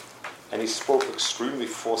 and he spoke extremely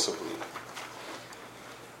forcibly,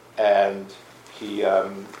 and he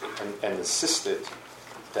and insisted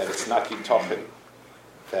that it's not yitochen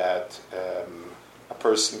that a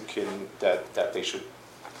person that they should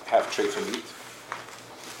have treifa meat.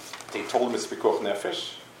 They told him it's Pikuach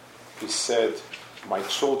Nefesh. He said, my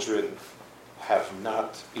children have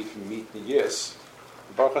not eaten meat in years.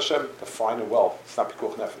 Baruch Hashem, they're fine and well. It's not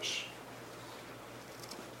Pikuach Nefesh.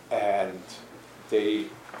 And they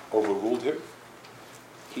overruled him.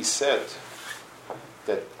 He said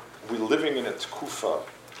that we're living in a tkufa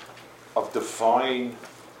of divine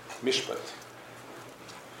mishpat.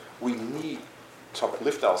 We need to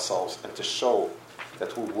uplift ourselves and to show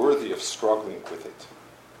that we're worthy of struggling with it.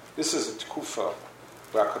 This is a tkufa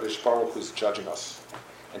where HaKadosh Baruch Hu is judging us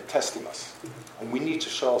and testing us. And we need to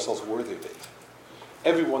show ourselves worthy of it.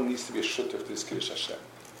 Everyone needs to be a shutef to this Kiddush Hashem.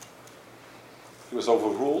 He was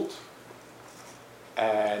overruled,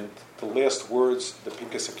 and the last words, the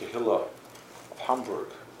Pinkas HaKehillah of Hamburg,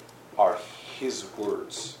 are his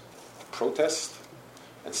words to protest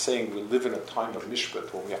and saying we live in a time of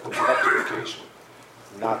mishpat when we have to live up to the occasion,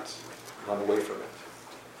 not run away from it.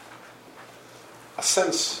 A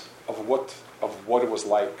sense of what it was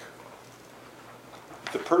like.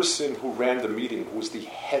 The person who ran the meeting, who was the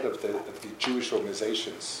head of the Jewish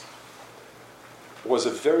organizations, was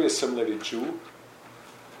a very assimilated Jew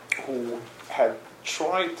who had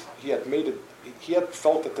tried, he had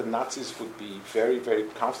felt that the Nazis would be very, very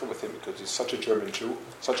comfortable with him because he's such a German Jew,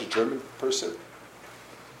 such a German person.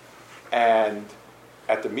 And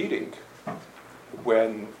at the meeting,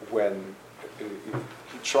 when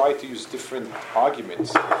he tried to use different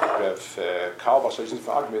arguments, Karl used different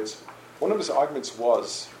arguments, one of his arguments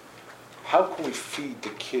was, how can we feed the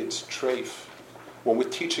kids treif when we're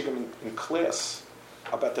teaching them in class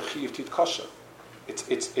about the chiyuv tit kasha?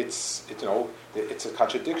 It's a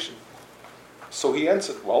contradiction. So he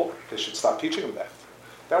answered, well, they should stop teaching them that.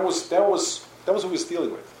 That was who he was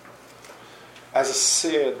dealing with. As a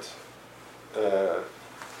sad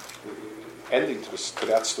ending to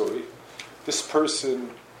that story, this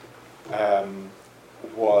person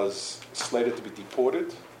was slated to be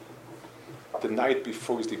deported. The night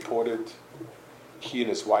before he was deported, he and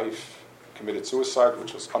his wife committed suicide,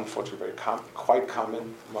 which was unfortunately quite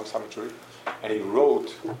common amongst Hamburg Jewry. And he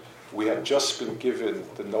wrote, we had just been given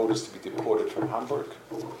the notice to be deported from Hamburg.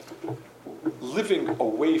 Living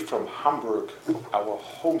away from Hamburg, our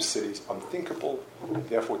home city, is unthinkable,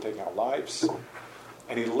 therefore taking our lives.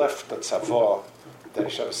 And he left the tzavah that he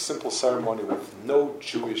should have a simple ceremony with no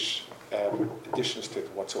Jewish additions to it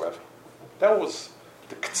whatsoever. That was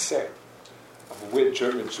the ktseh of where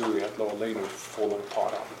German Jewry had Lo Aleinu fallen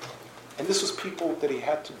apart on. And this was people that he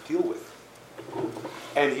had to deal with.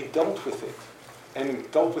 And he dealt with it. And he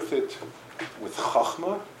dealt with it with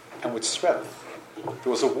chachma and with strength.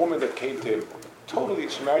 There was a woman that came to him, totally,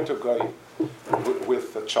 she married to a guy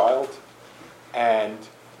with a child, and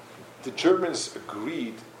the Germans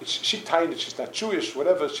agreed, she tied it, she's not Jewish,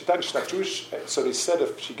 whatever, she tied it, she's not Jewish, so they said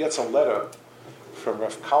if she gets a letter from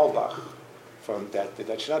Rav Kalbach, from that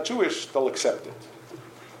she's not Jewish, they'll accept it.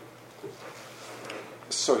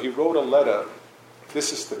 So he wrote a letter,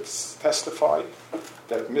 this is to testify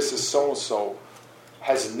that Mrs. So-and-so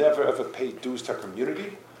has never ever paid dues to her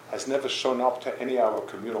community, has never shown up to any of our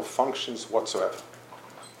communal functions whatsoever.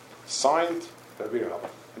 Signed, and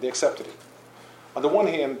they accepted it. On the one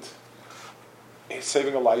hand,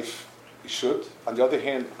 saving a life, he should. On the other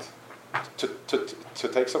hand, to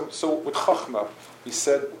take some. So with Chachma, he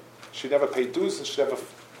said she never paid dues and she never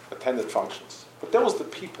attended functions. But that was the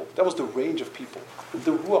people. That was the range of people.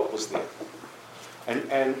 The Ruach was there.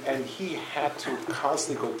 And he had to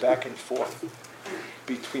constantly go back and forth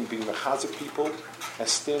between being mechazik people and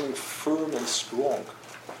standing firm and strong.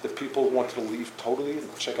 The people wanted to leave totally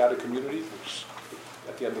and check out a community, which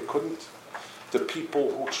at the end they couldn't. The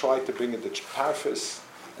people who tried to bring in the parfis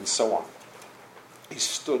and so on. He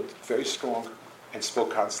stood very strong and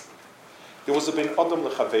spoke constantly. There was a ben Adam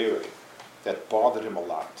Lechavere that bothered him a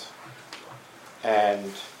lot.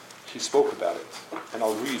 And he spoke about it. And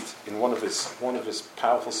I'll read in one of his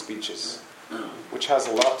powerful speeches, which has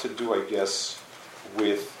a lot to do, I guess,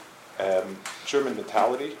 with German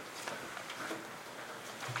mentality.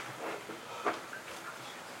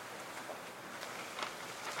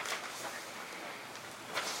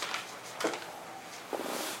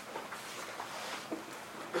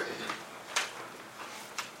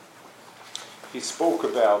 He spoke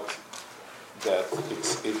about that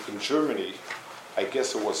in Germany, I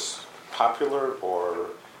guess it was popular, or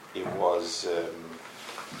it was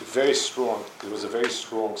very strong. There was a very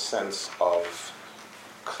strong sense of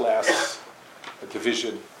class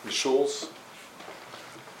division in shuls,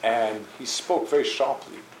 and he spoke very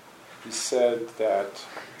sharply. He said that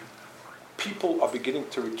people are beginning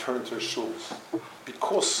to return to the shuls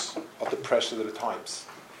because of the pressure of the times.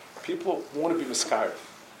 People want to be misguided.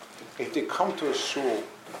 If they come to a shul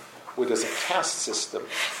where there's a caste system,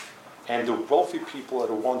 and the wealthy people are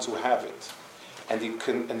the ones who have it, and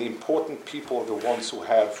the important people are the ones who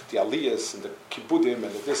have the aliyahs and the kibbudim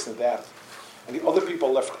and the this and that, and the other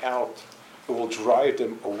people left out, it will drive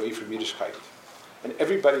them away from Yiddishkeit. And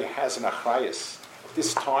everybody has an achrayus at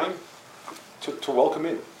this time to welcome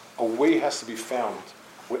in. A way has to be found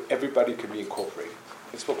where everybody can be incorporated.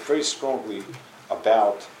 It spoke very strongly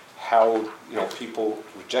about how people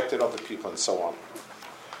rejected other people and so on.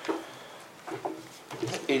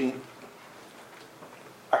 In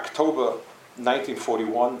October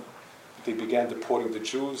 1941, they began deporting the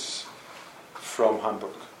Jews from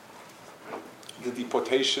Hamburg. The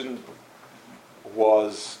deportation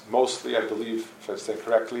was mostly, I believe, if I say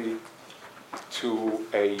correctly, to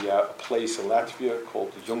a place in Latvia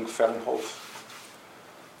called Jungfernhof.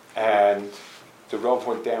 And the Rav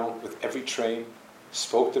went down with every train,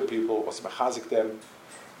 spoke to people, was mechazik them.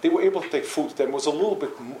 They were able to take food to them. It was a little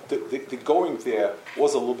bit, the going there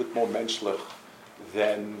was a little bit more menschlich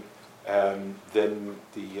than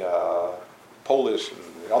the Polish and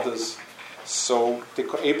the others. So they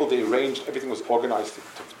arranged, everything was organized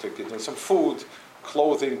to get them some food,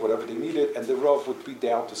 clothing, whatever they needed, and the Rav would be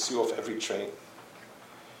down to see off every train.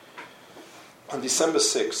 On December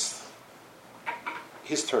 6th,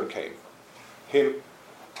 his turn came. Him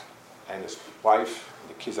and his wife and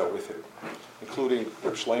the kids are with him, including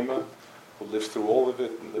Reb Shlomo, who lived through all of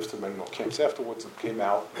it and lived through many more camps afterwards and came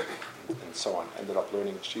out and so on, ended up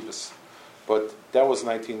learning Shivas. But that was in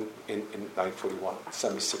 1941,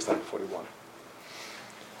 December 6, 1941.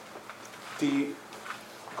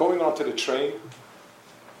 Going onto the train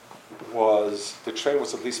was at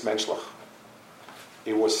least menschlich.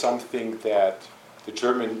 It was something that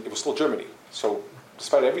it was still Germany. So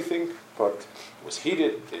despite everything, but it was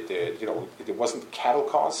heated, it wasn't cattle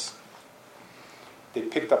cars. They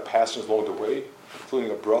picked up passengers along the way, including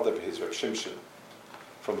a brother of his, Reb Shimshon,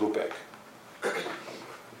 from Lubeck.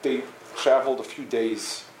 They traveled a few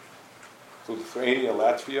days through Lithuania,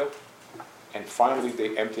 Latvia, and finally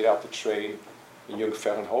they emptied out the train in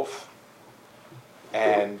Jungfernhof,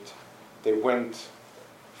 and they went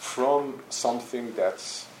from something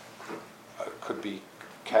that's could be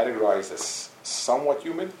categorized as somewhat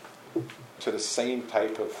human to the same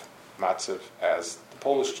type of matzav as the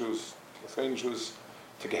Polish Jews, the Lithuanian Jews,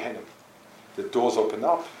 to Gehenna. The doors open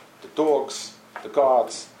up, the dogs, the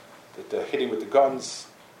guards, the hitting with the guns,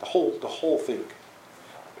 the whole thing.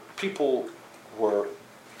 People were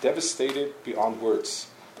devastated beyond words.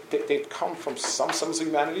 They'd come from some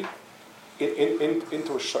humanity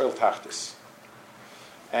into a shoyl tachtis.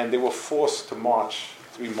 And they were forced to march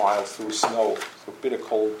 3 miles through snow, through bitter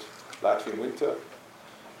cold Latvian winter,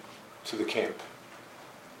 to the camp.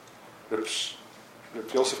 Reb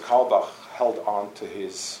Yosef Karlbach held on to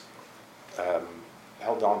his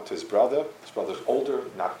brother. His brother's older,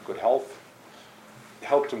 not in good health. He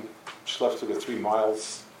helped him schlep through the 3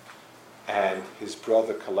 miles, and his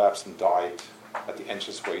brother collapsed and died at the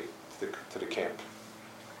entranceway to the camp.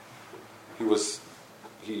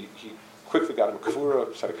 He quickly got him a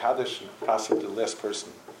kavura, said a kaddish, and passed him to the last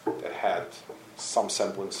person that had some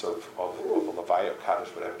semblance of a levaya or kaddish,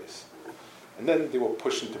 whatever it is. And then they were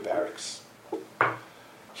pushed into barracks.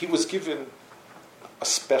 He was given a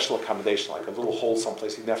special accommodation, like a little hole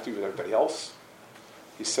someplace. He didn't have to be with everybody else.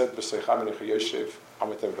 He said, I'm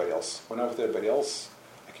with everybody else. When I'm with everybody else,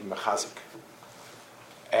 I can mechazik.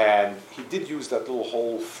 And he did use that little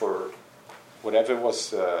hole for whatever it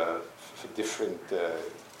was, for different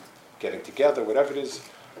getting together, whatever it is.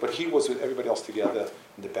 But he was with everybody else together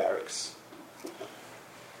in the barracks.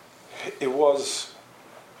 It was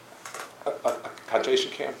a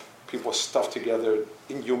concentration camp. People were stuffed together,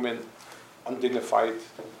 inhuman, undignified,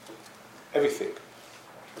 everything.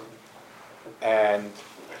 And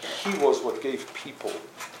he was what gave people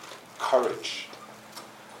courage.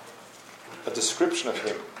 A description of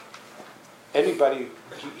him. He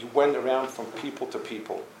went around from people to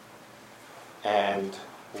people and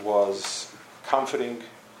was comforting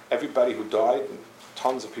everybody who died. And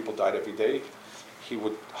tons of people died every day. He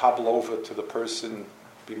would hobble over to the person,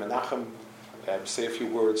 be menachem, say a few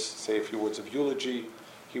words of eulogy.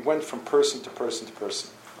 He went from person to person to person.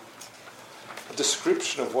 A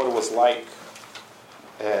description of what it was like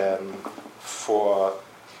for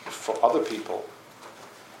other people.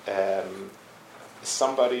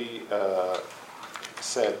 Somebody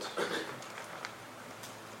said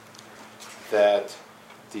that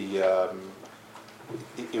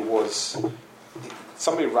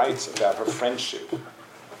somebody writes about her friendship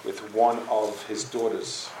with one of his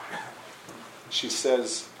daughters. She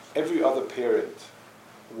says, every other parent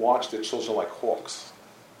watched their children like hawks.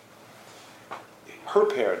 her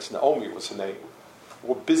parents, Naomi was her name,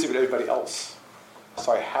 were busy with everybody else.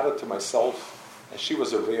 So I had her to myself, and she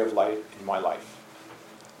was a ray of light in my life.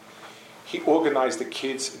 He organized the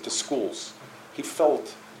kids into schools. He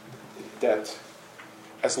felt that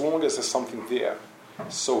as long as there's something there,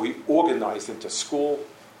 so he organized into school.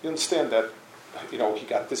 You understand that, he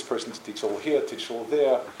got this person to teach over here, teach over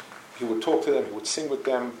there. He would talk to them, he would sing with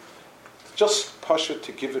them. Just Pasha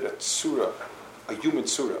to give it a tzura, a human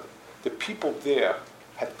tzura. The people there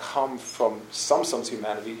had come from some sense of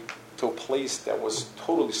humanity to a place that was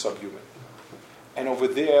totally subhuman. And over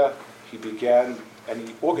there, he began and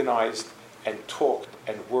he organized and talked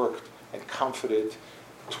and worked and comforted.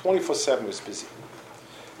 24/7 was busy.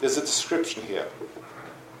 There's a description here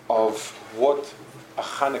of what a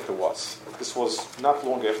Hanukkah was. This was not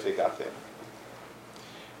long after they got there.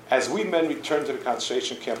 As we men returned to the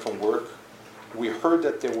concentration camp from work, we heard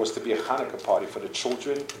that there was to be a Hanukkah party for the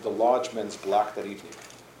children in the large men's block that evening.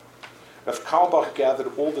 Rav Karlbach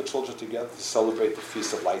gathered all the children together to celebrate the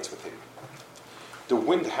Feast of Lights with him. The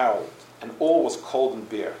wind howled, and all was cold and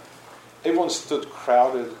bare. Everyone stood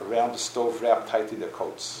crowded around the stove, wrapped tightly in their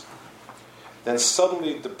coats. Then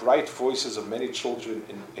suddenly the bright voices of many children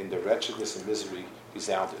in their wretchedness and misery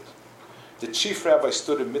resounded. The chief rabbi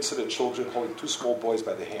stood amidst the children, holding two small boys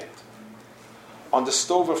by the hand. On the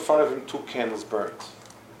stove in front of him, 2 candles burnt.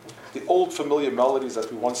 The old familiar melodies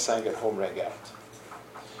that we once sang at home rang out.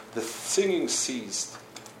 The singing ceased,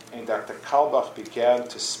 and Dr. Karlbach began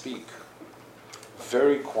to speak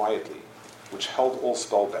very quietly, which held all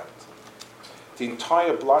spellbound. The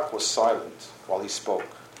entire block was silent while he spoke.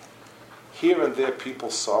 Here and there people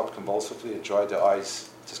sobbed convulsively and dried their eyes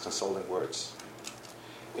at his consoling words.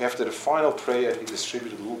 After the final prayer, he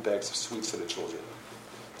distributed little bags of sweets to the children.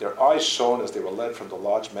 Their eyes shone as they were led from the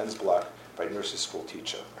large men's block by a nursery school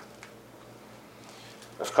teacher.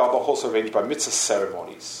 Rav Karlbach also arranged bar mitzvah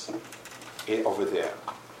ceremonies over there.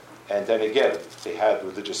 And then again, they had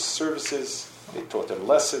religious services, they taught them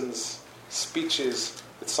lessons, speeches,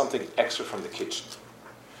 with something extra from the kitchen.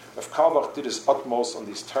 Rav Karlbach did his utmost on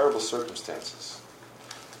these terrible circumstances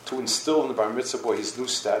to instill in the bar mitzvah boy his new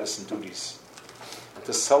status and duties, and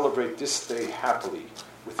to celebrate this day happily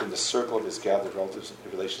within the circle of his gathered relatives,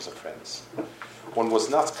 relations, and friends. One was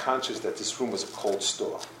not conscious that this room was a cold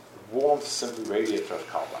store. Warmth simply radiated Rav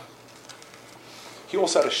Karlbach. He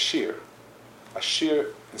also had a shir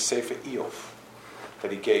in Sefer Eov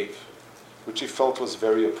that he gave, which he felt was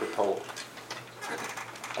very apropos.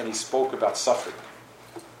 And he spoke about suffering.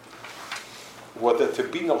 Were there to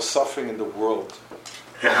be no suffering in the world,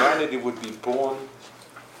 humanity would be born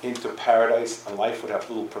into paradise and life would have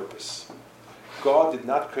little purpose. God did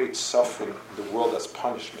not create suffering in the world as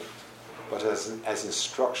punishment, but as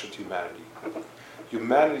instruction to humanity.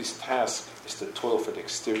 Humanity's task is to toil for the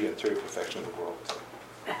exterior and interior perfection of the world.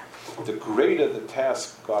 The greater the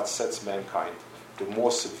task God sets mankind, the more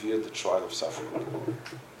severe the trial of suffering.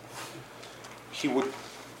 He would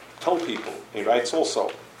tell people, he writes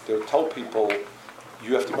also, they would tell people,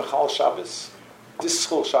 you have to mechal Shabbos. This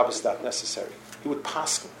Chol Shabbos is not necessary. He would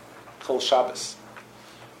paskin Chol Shabbos.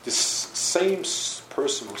 This same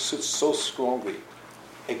person who sits so strongly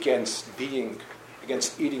against eating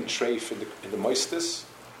treif in the moistus,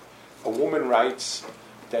 a woman writes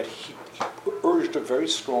that he urged her very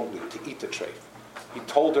strongly to eat the treif. He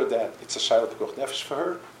told her that it's a shayla pekuach nefesh for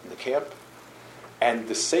her in the camp, and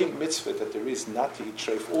the same mitzvah that there is not to eat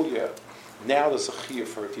treif all year, now there's a chiyuv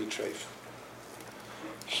for her to eat treif.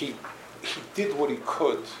 He did what he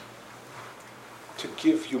could to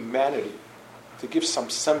give humanity, to give some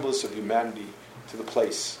semblance of humanity to the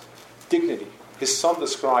place. Dignity. His son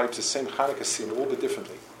describes the same Hanukkah scene a little bit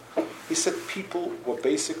differently. He said people were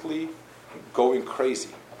basically going crazy.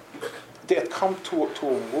 They had come to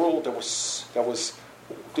a world that was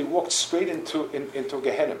they walked straight into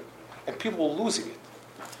Gehenna, and people were losing it.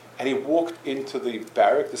 And he walked into the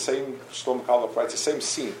barrack, the same Shlomo Karlbach writes, the same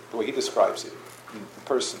scene, the way he describes it in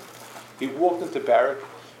person. He walked into the barrack.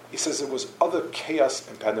 He says there was utter chaos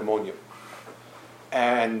and pandemonium,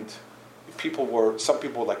 and some people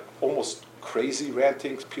were like almost crazy,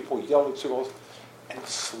 ranting. People yelling to us, and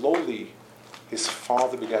slowly his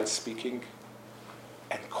father began speaking,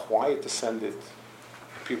 and quiet descended.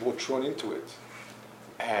 People were drawn into it,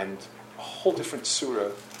 and a whole different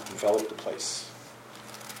surah enveloped the place.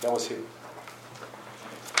 That was him.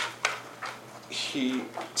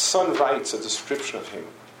 Son writes a description of him,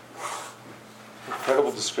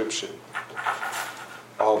 incredible description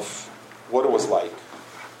of what it was like.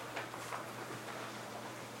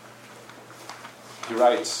 He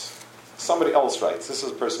writes, somebody else writes, this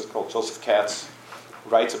is a person called Joseph Katz,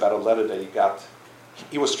 writes about a letter that he got.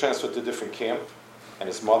 He was transferred to a different camp, and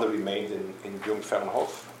his mother remained in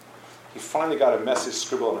Jungfernhof, he finally got a message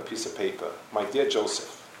scribbled on a piece of paper. My dear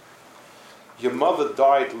Joseph, your mother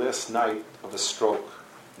died last night of a stroke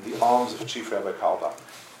in the arms of Chief Rabbi Kalbach.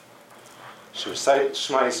 She recited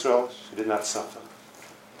Shema Yisrael, she did not suffer.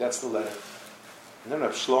 That's the letter. And then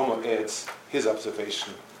Reb Shlomo adds his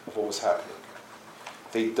observation of what was happening.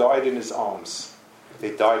 They died in his arms.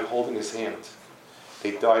 They died holding his hand.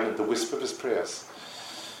 They died in the whisper of his prayers.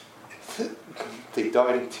 They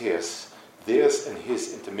died in tears, theirs and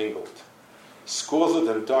his intermingled. Scores of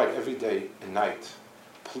them died every day and night,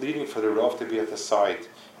 pleading for the Rav to be at their side in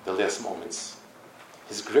the last moments.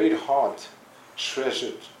 His great heart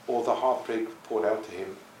treasured all the heartbreak poured out to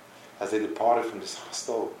him as they departed from this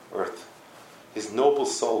hostile earth. His noble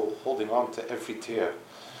soul holding on to every tear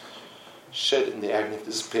shed in the agony of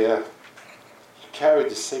despair. He carried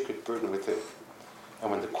the sacred burden with him,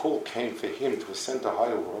 and when the call came for him to ascend to a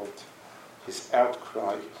higher world, his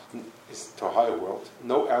outcry is to a higher world.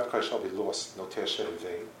 No outcry shall be lost, no tear shed in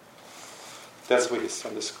vain. That's what his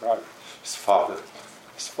son described. His father.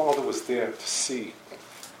 His father was there to see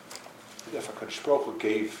that if HaKadosh Baruch Hu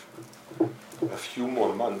gave a few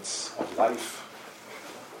more months of life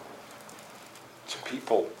to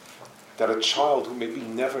people, that a child who maybe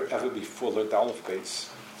never ever before learned Aleph Beis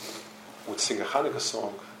would sing a Hanukkah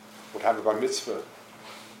song, would have a bar mitzvah,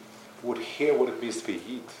 would hear what it means to be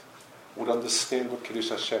Yid, would understand what Kiddush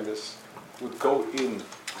Hashem is, would go in,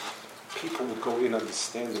 people would go in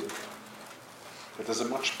understanding that there's a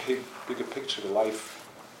much bigger picture to life,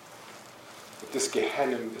 that this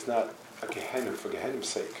Gehenim is not a Gehenim for Gehenim's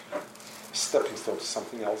sake, a stepping stone to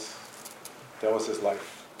something else. That was his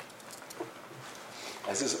life.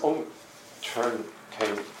 As his own turn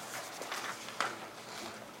came,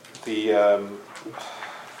 there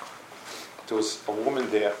was a woman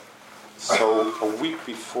there. So a week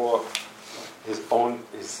before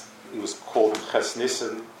he was called Ches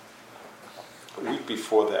Nissen. A week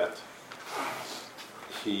before that,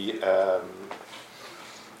 he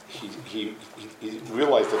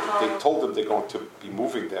realized that they told him they're going to be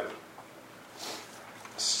moving them.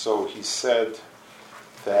 So he said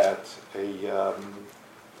that he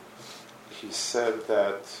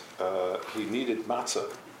needed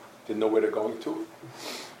matzah, didn't know where they're going to.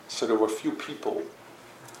 So there were a few people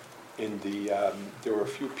in the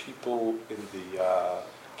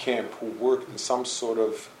camp who worked in some sort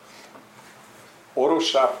of auto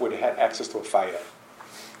shop where they had access to a fire.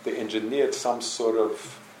 They engineered some sort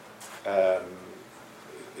of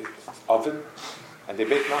oven, and they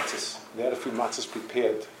baked matzahs. They had a few matzahs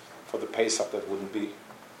prepared for the Pesach that wouldn't be.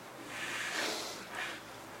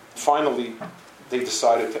 Finally, they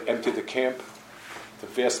decided to empty the camp. The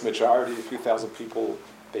vast majority, a few thousand people,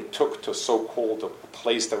 they took to so-called a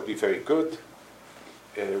place that would be very good.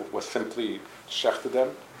 It was simply shechted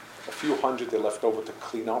them. A few hundred they left over to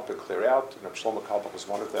clean up and clear out, and Reb Shlomo Kalbach was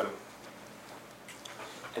one of them.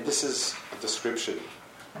 And this is a description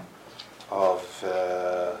of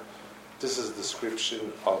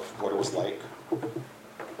what it was like.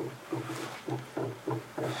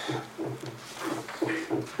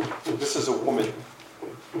 This is a woman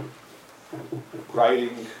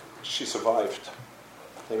writing. She survived.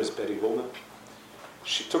 Her name is Betty Wilner.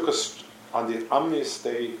 She took us on the ominous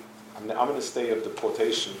day of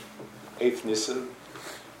deportation, 8th Nisan.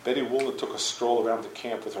 Betty Wilner took a stroll around the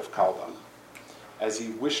camp with Rav Kalbach as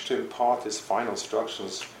he wished to impart his final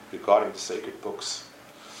instructions regarding the sacred books.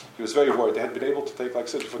 He was very worried. They had been able to take, like I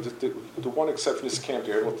said, for the one exception in this camp,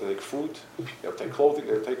 they were able to take food, they were able to take clothing,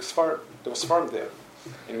 they were able to take Sfarim. There was Sfarim there.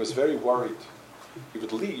 And he was very worried. He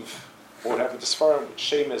would leave. What would happen to Sfarim?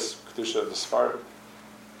 Shemes, Kedusha, the Sfarim.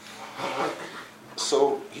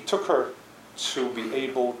 So he took her to be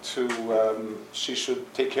able to, she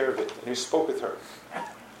should take care of it. And he spoke with her.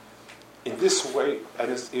 In this way, and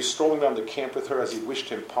he was strolling around the camp with her as he wished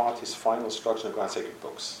to impart his final instruction of God's sacred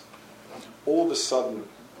books. All of a sudden,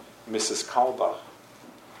 Mrs. Kalbach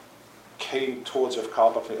came towards Rav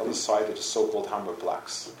Kalbach from the other side of the so-called Hamburg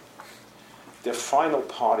Blacks. Their final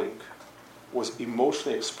parting was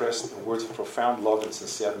emotionally expressed in words of profound love and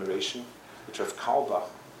sincere admiration, which Rav Kalbach,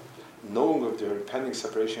 knowing of their impending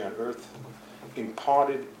separation on earth,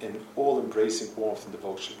 imparted in all-embracing warmth and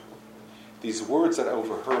devotion. These words that I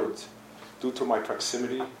overheard, due to my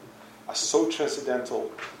proximity, are so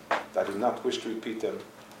transcendental that I do not wish to repeat them,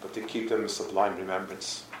 but to keep them in sublime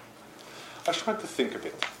remembrance. I just want to think of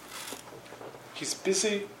it. He's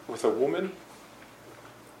busy with a woman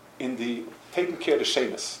in the taking care of the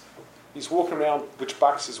shemus. He's walking around which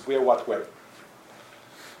boxes, where, what, when.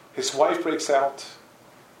 His wife breaks out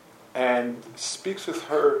and speaks with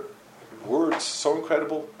her words so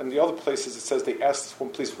incredible. And the other places it says they asked this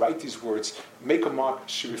woman, please write these words, make a mark.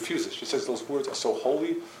 She refuses. She says those words are so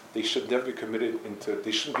holy, they should never be committed into,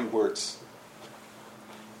 they shouldn't be words.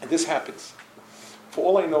 And this happens. For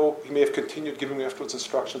all I know, he may have continued giving me afterwards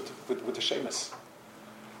instruction with the Shemus.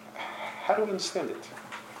 How do I understand it?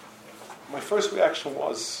 My first reaction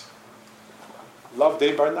was, love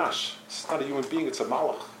Dei Barnash. It's not a human being, it's a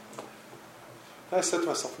malach. And I said to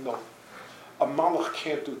myself, no. A malach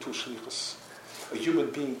can't do two shlichus. A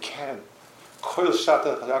human being can. Koil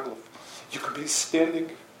shata raglov. You could be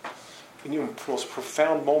standing in your most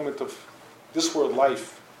profound moment of this world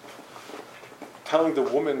life, telling the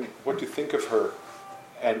woman what you think of her,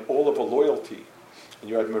 and all of her loyalty, and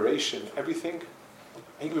your admiration, everything,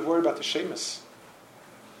 and you be worried about the shemus.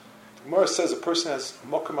 The Gemara says a person has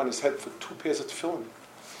mokum on his head for 2 pairs of tefillin.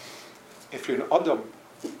 If you're an Adam,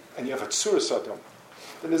 and you have a tzuras Adam,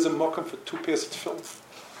 then there's a mokum for 2 pairs of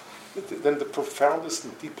tefillin. Then the profoundest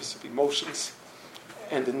and deepest of emotions,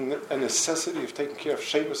 and the necessity of taking care of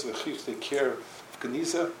shemus, the chiv, to take care of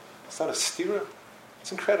geniza, it's not a stira,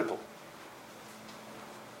 it's incredible.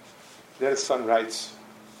 Then his son writes,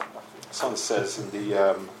 his son says in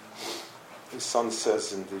the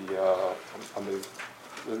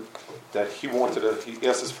that he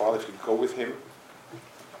asked his father if he could go with him,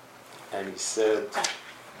 and he said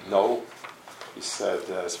no. He said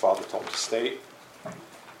his father told him to stay,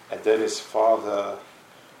 and then his father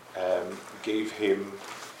gave him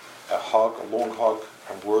a hug, a long hug,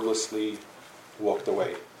 and wordlessly walked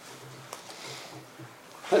away.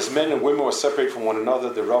 As men and women were separated from one another,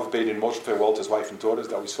 the Rav bade in motion farewell to his wife and daughters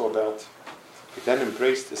that we saw about. He then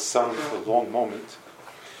embraced his son for a long moment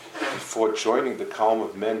before joining the column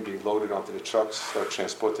of men being loaded onto the trucks that were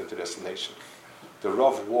transported to destination. The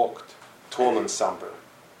Rav walked, tall and somber,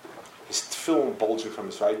 his tefillin bulging from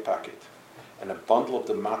his right pocket, and a bundle of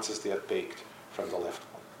the matzahs they had baked from the left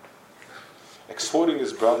one. Exhorting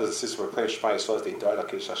his brothers and sisters who were playing Shema Yisrael as they died al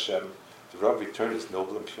Kesh Hashem, the Rav returned his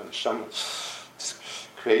noble and pure neshama,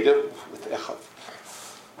 created with echad.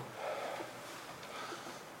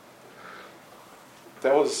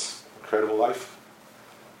 That was incredible life.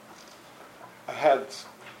 I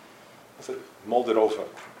mulled it over.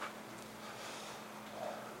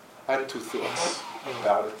 I had 2 thoughts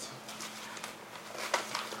about it.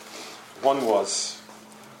 One was,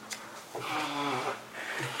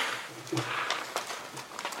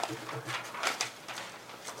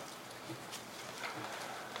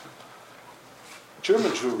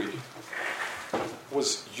 German Jewry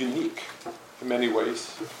was unique in many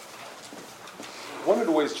ways. One of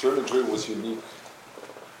the ways German Jewry was unique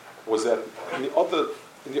was that in the other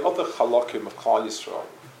halakim of Klal Yisrael,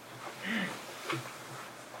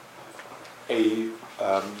 a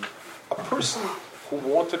person who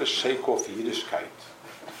wanted to shake off Yiddishkeit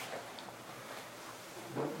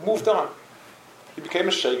moved on. He became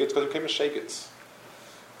a shegitz because he became a shegitz.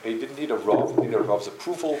 He didn't need a Rav, he didn't need a Rav's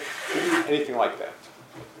approval, he didn't need anything like that.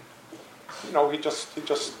 He just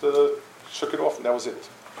shook it off and that was it.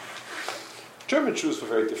 German Jews were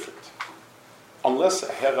very different. Unless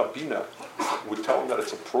a Herr Rabbiner would tell him that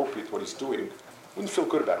it's appropriate what he's doing, he wouldn't feel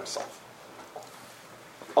good about himself.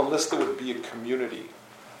 Unless there would be a community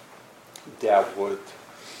that would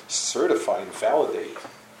certify and validate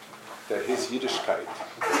that his Yiddishkeit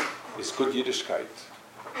is good Yiddishkeit,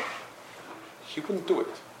 he wouldn't do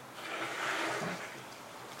it.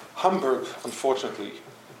 Hamburg, unfortunately,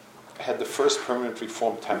 had the first permanent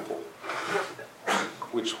Reformed temple,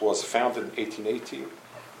 which was founded in 1880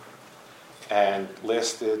 and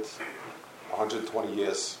lasted 120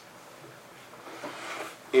 years.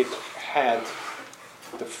 It had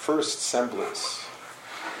the first semblance.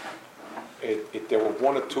 There were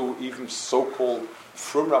 1 or 2 even so-called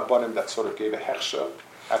Frum Rabbanim that sort of gave a hechsher,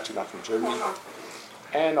 actually not from Germany,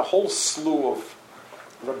 and a whole slew of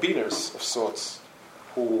rabbiners of sorts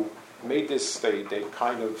who made this, they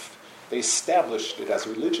established it as a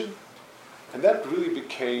religion, and that really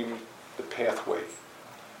became the pathway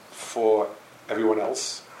for everyone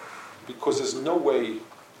else, because there's no way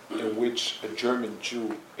in which a German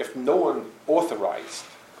Jew, if no one authorized,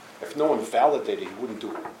 if no one validated, he wouldn't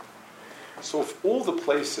do it. So of all the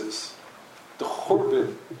places, the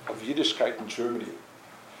churban of Yiddishkeit in Germany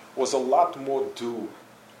was a lot more due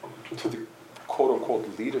to the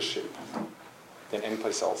quote-unquote leadership than any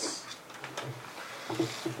place else. And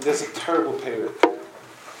there's a terrible period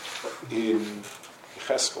in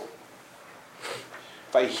Cheskel.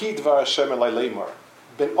 Vayhi dvar Hashem elai leimar,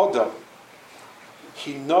 ben Adam,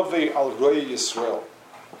 hinove al roye Yisrael.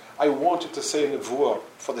 I wanted to say a nevuah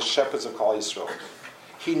for the shepherds of Klal Yisrael.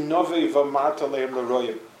 Hinove v'marta leim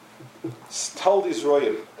l'royim, Tell these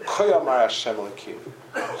royim, Koyamar Hashem Elokim,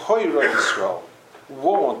 Hoy Roy Yisrael,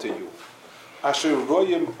 woe unto you, Asher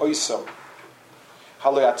royim oisam,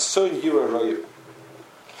 Haloyat son you are royim.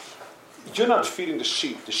 You're not feeding the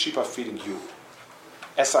sheep are feeding you.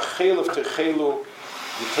 As a chelav techelu,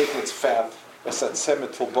 you're taking its fat. As a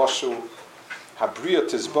tzemet tulboshu, habriya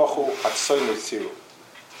tizbochu, atzoy netziru.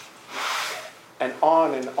 And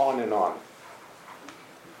on and on and on.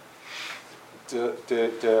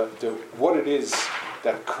 The what it is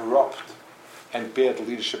that corrupt and bad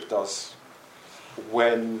leadership does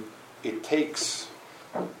when the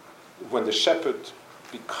shepherd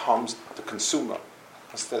becomes the consumer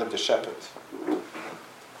instead of the shepherd.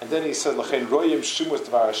 And then he said, L'chein royim shumos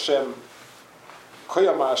dvar Hashem,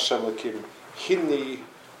 koyama Hashem l'kim, hinni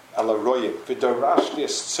ala royim, v'darash li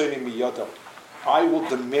es-tzonim miyodam. I will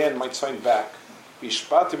demand my tzonim back.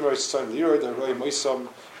 V'ishpatim roy tzonim liroi da royim oisam,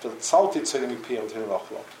 v'tzalti tzonim mipiyam t'hin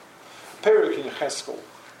lachlo. Perik in Yecheskel,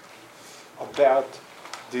 about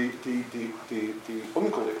the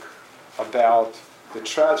umkulik, about the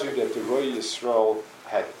tragedy that the Roy Yisrael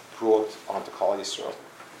had brought onto Klal Yisrael.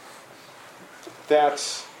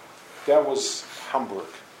 That was Hamburg.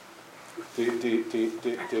 The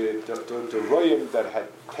Royim that had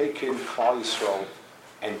taken Klal Yisrael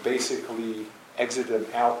and basically exited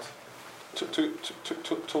them out to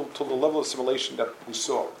the level of assimilation that we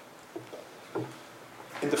saw.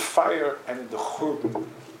 In the fire and in the churban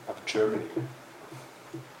of Germany,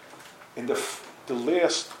 in the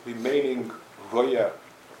last remaining Roya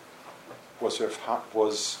was Rav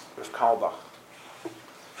Kalbach.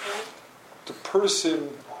 The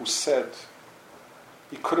person who said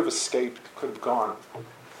he could have escaped, could have gone,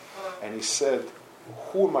 and he said,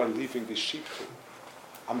 "Who am I leaving these sheep to?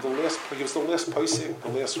 I'm the last." He was the last Paisik, the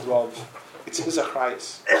last Rav. It's his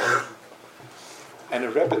achrayus. And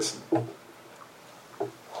a Rebbetzin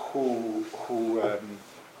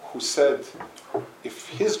who said, if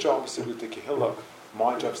his job is to do with the Kehillah,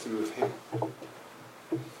 my job is to do with him.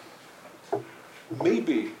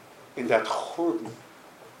 Maybe in that churban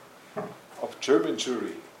of German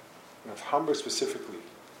Jewry, and of Hamburg specifically,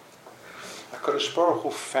 HaKadosh Baruch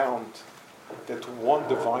Hu found that one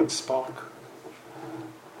divine spark.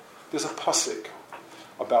 There's a pasuk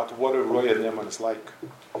about what a Roya Neman is like.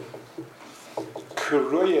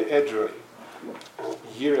 Keroya Edrei,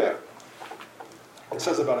 Yireh. It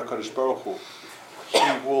says about HaKadosh Baruch Hu,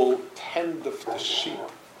 he will tend the sheep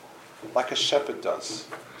like a shepherd does,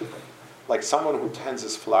 like someone who tends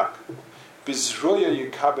his flock. Bizroya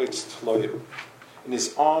yikabetz tloyim. In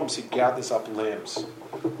his arms he gathers up lambs.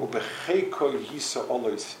 Ubecheko yisa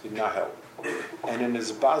olos inahel. And in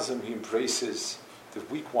his bosom he embraces the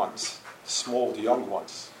weak ones, the young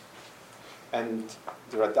ones. And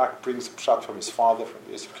the Radak brings a pshat from his father, from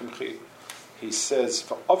Yosef Kimchi. He says,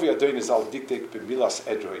 "Avi Adon is al diktek b'milas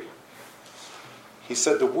edrei." He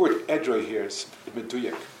said the word edrei here is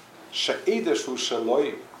meduyek. She'edesh hu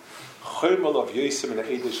shaloi chomel of Yosef and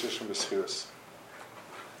edesh rishon b'schiros.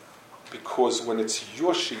 Because when it's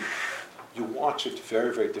your sheep, you watch it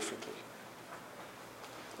very, very differently.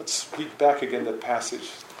 Let's read back again that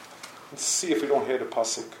passage. Let's see if we don't hear the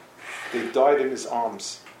pasuk. They died in his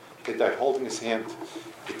arms. They died holding his hand.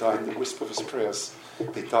 They died in the whisper of his prayers.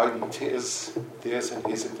 They died in tears, theirs and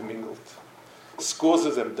his intermingled. Scores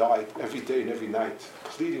of them died every day and every night,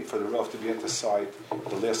 pleading for the Rav to be at his side in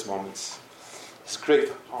the last moments. His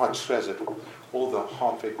great heart treasured all the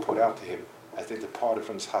heart they poured out to him as they departed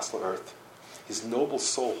from this hostile earth. His noble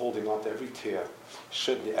soul holding on to every tear,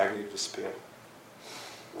 shed in the agony of despair.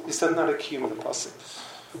 Is that not a key in the pasuk?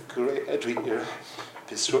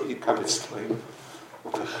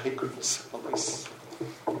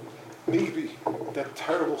 Maybe that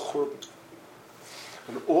terrible churban,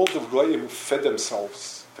 when all the royim fed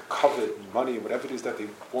themselves, the covet, money, whatever it is that they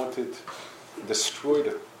wanted, destroyed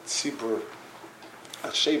the tzibur,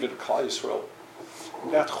 Shevet Klal Yisrael.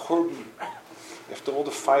 That churban, after all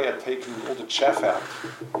the fire had taken all the chaff out,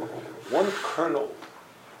 one kernel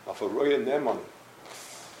of a roya neman,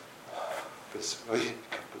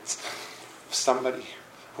 somebody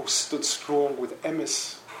who stood strong with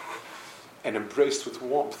emes and embraced with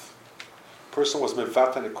warmth. Person was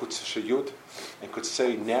mevatan and could and could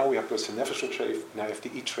say, now we have to say nefesh treif, now you have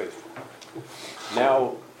to eat treif.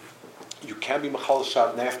 Now you can't be mechal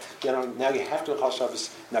Shabbos, now you have to mechal Shabbos,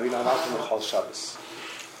 now you're not allowed to mechal Shabbos.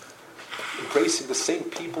 Embracing the same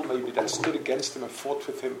people maybe that stood against him and fought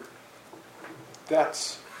with him.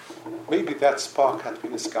 Maybe that spark had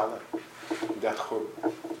been a scholar in that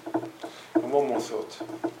churban. And one more thought.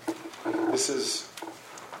 This is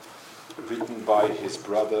written by his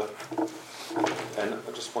brother, and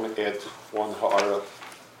I just want to add one ha'ara.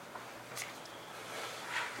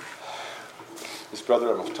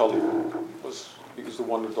 brother Naftali he was the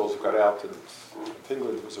one of those who got out, and in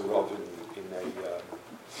England he was a Rav in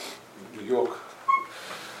New York.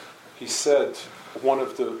 He said one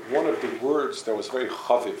of the words that was very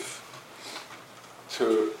chaviv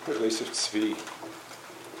to Yosef Tzvi,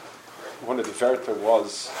 one of the verta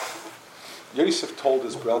was, Yosef told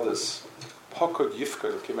his brothers, Pakod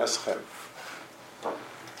Yifkod Kimeschem,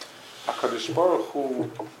 HaKadosh Baruch Hu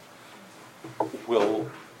will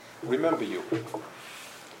remember you.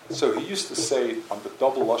 So he used to say on the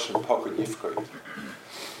double lashon Pakod Yifkod,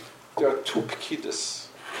 there are two pekidus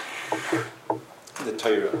in the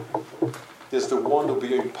Torah. There's the one who will be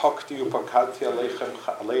pakti upakati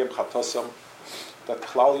aleim chatosam, that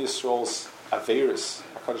Klal Yisrael's averis,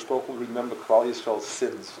 HaKadosh Baruch Hu will remember Klal Yisrael's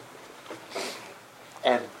sins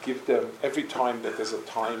and give them, every time that there's a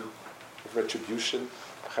time of retribution,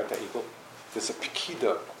 there's a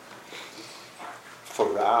pekida for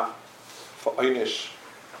Ra, for Einish,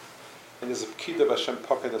 and there's a pekida of Hashem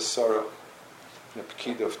Pakad Asara, and a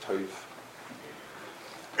pekida of Toiv.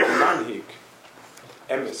 The Manhig,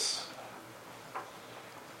 Emes,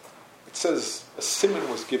 it says a simon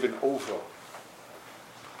was given over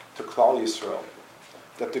to Klal Yisrael,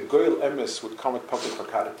 that the Goyal Emes would come at public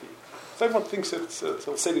fakadati. So everyone thinks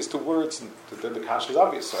they'll say these two words, and then the kash is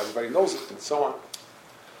obvious, so everybody knows it, and so on.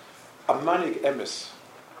 A manig emes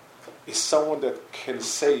is someone that can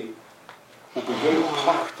say, "Ubeyoy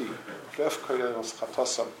pakti v'efkoyos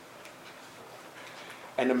chatasam,"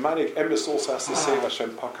 and a manig emes also has to say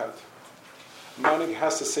Hashem pakat. Manig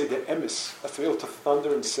has to say the emes, has to be able to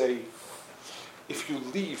thunder and say, if you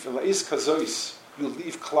leave, and la'is kazois, you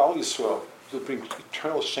leave Klal Yisrael, you'll bring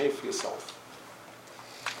eternal shame for yourself.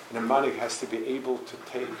 And a manig has to be able to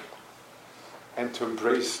take and to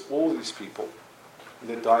embrace all these people in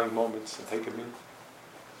their dying moments and take them in.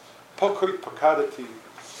 Pakod pakadati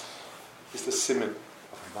is the simon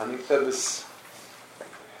of a manig.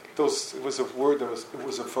 It was a word it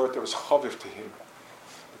was a word that was chaviv to him,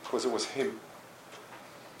 because it was him.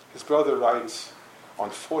 His brother writes,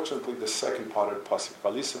 unfortunately, the second part of the pasuk,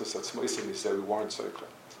 Valisim Satzmoisim, he said we weren't soicha.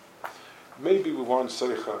 Maybe we weren't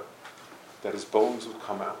soicha that his bones would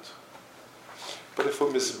come out. But if we're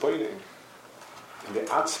misbaining in the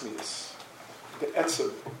atzmius, the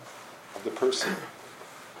etzem of the person,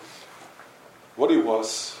 what he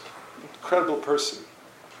was, an incredible person,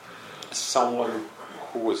 someone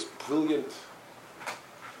who was brilliant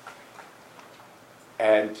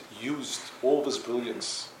and used all of his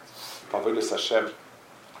brilliance, Pavodas Hashem,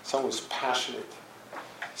 someone who was passionate,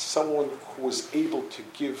 someone who was able to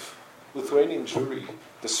give Lithuanian Jewry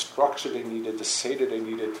the structure they needed, the seder they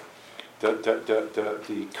needed,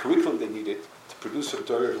 the curriculum they needed to produce a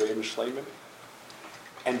Dor of Re'im Shleiman,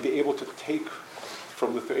 and be able to take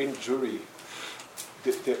from Lithuanian Jewry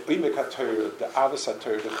the Imek HaTorah, the Avos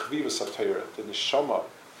HaTorah, the Chvivos HaTorah, the Neshama,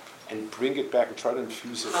 and bring it back and try to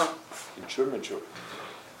infuse it in German Jewry.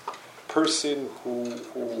 A person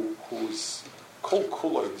whose kol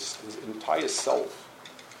kula, his entire self,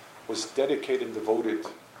 was dedicated and devoted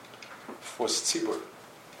for tzibur.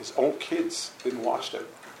 His own kids didn't watch them.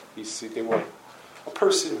 They were a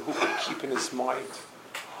person who could keep in his mind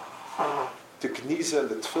the gniza and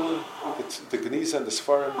the tefillin, the gniza and the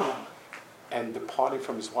sfarim, and departing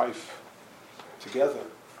from his wife together.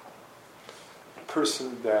 A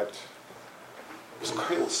person that was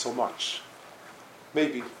killed so much.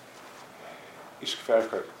 Maybe ish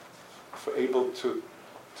kverker, for able to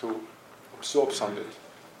absorb some of it,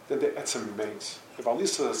 then the etzem remains. If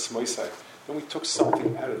Alisa Smoisai, then we took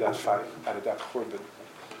something out of that fight, out of that korban,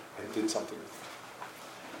 and did something with it.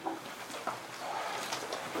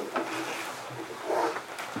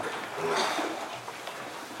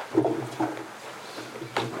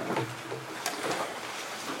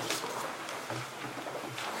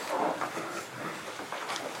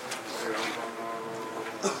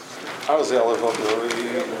 How's the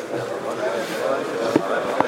elevator?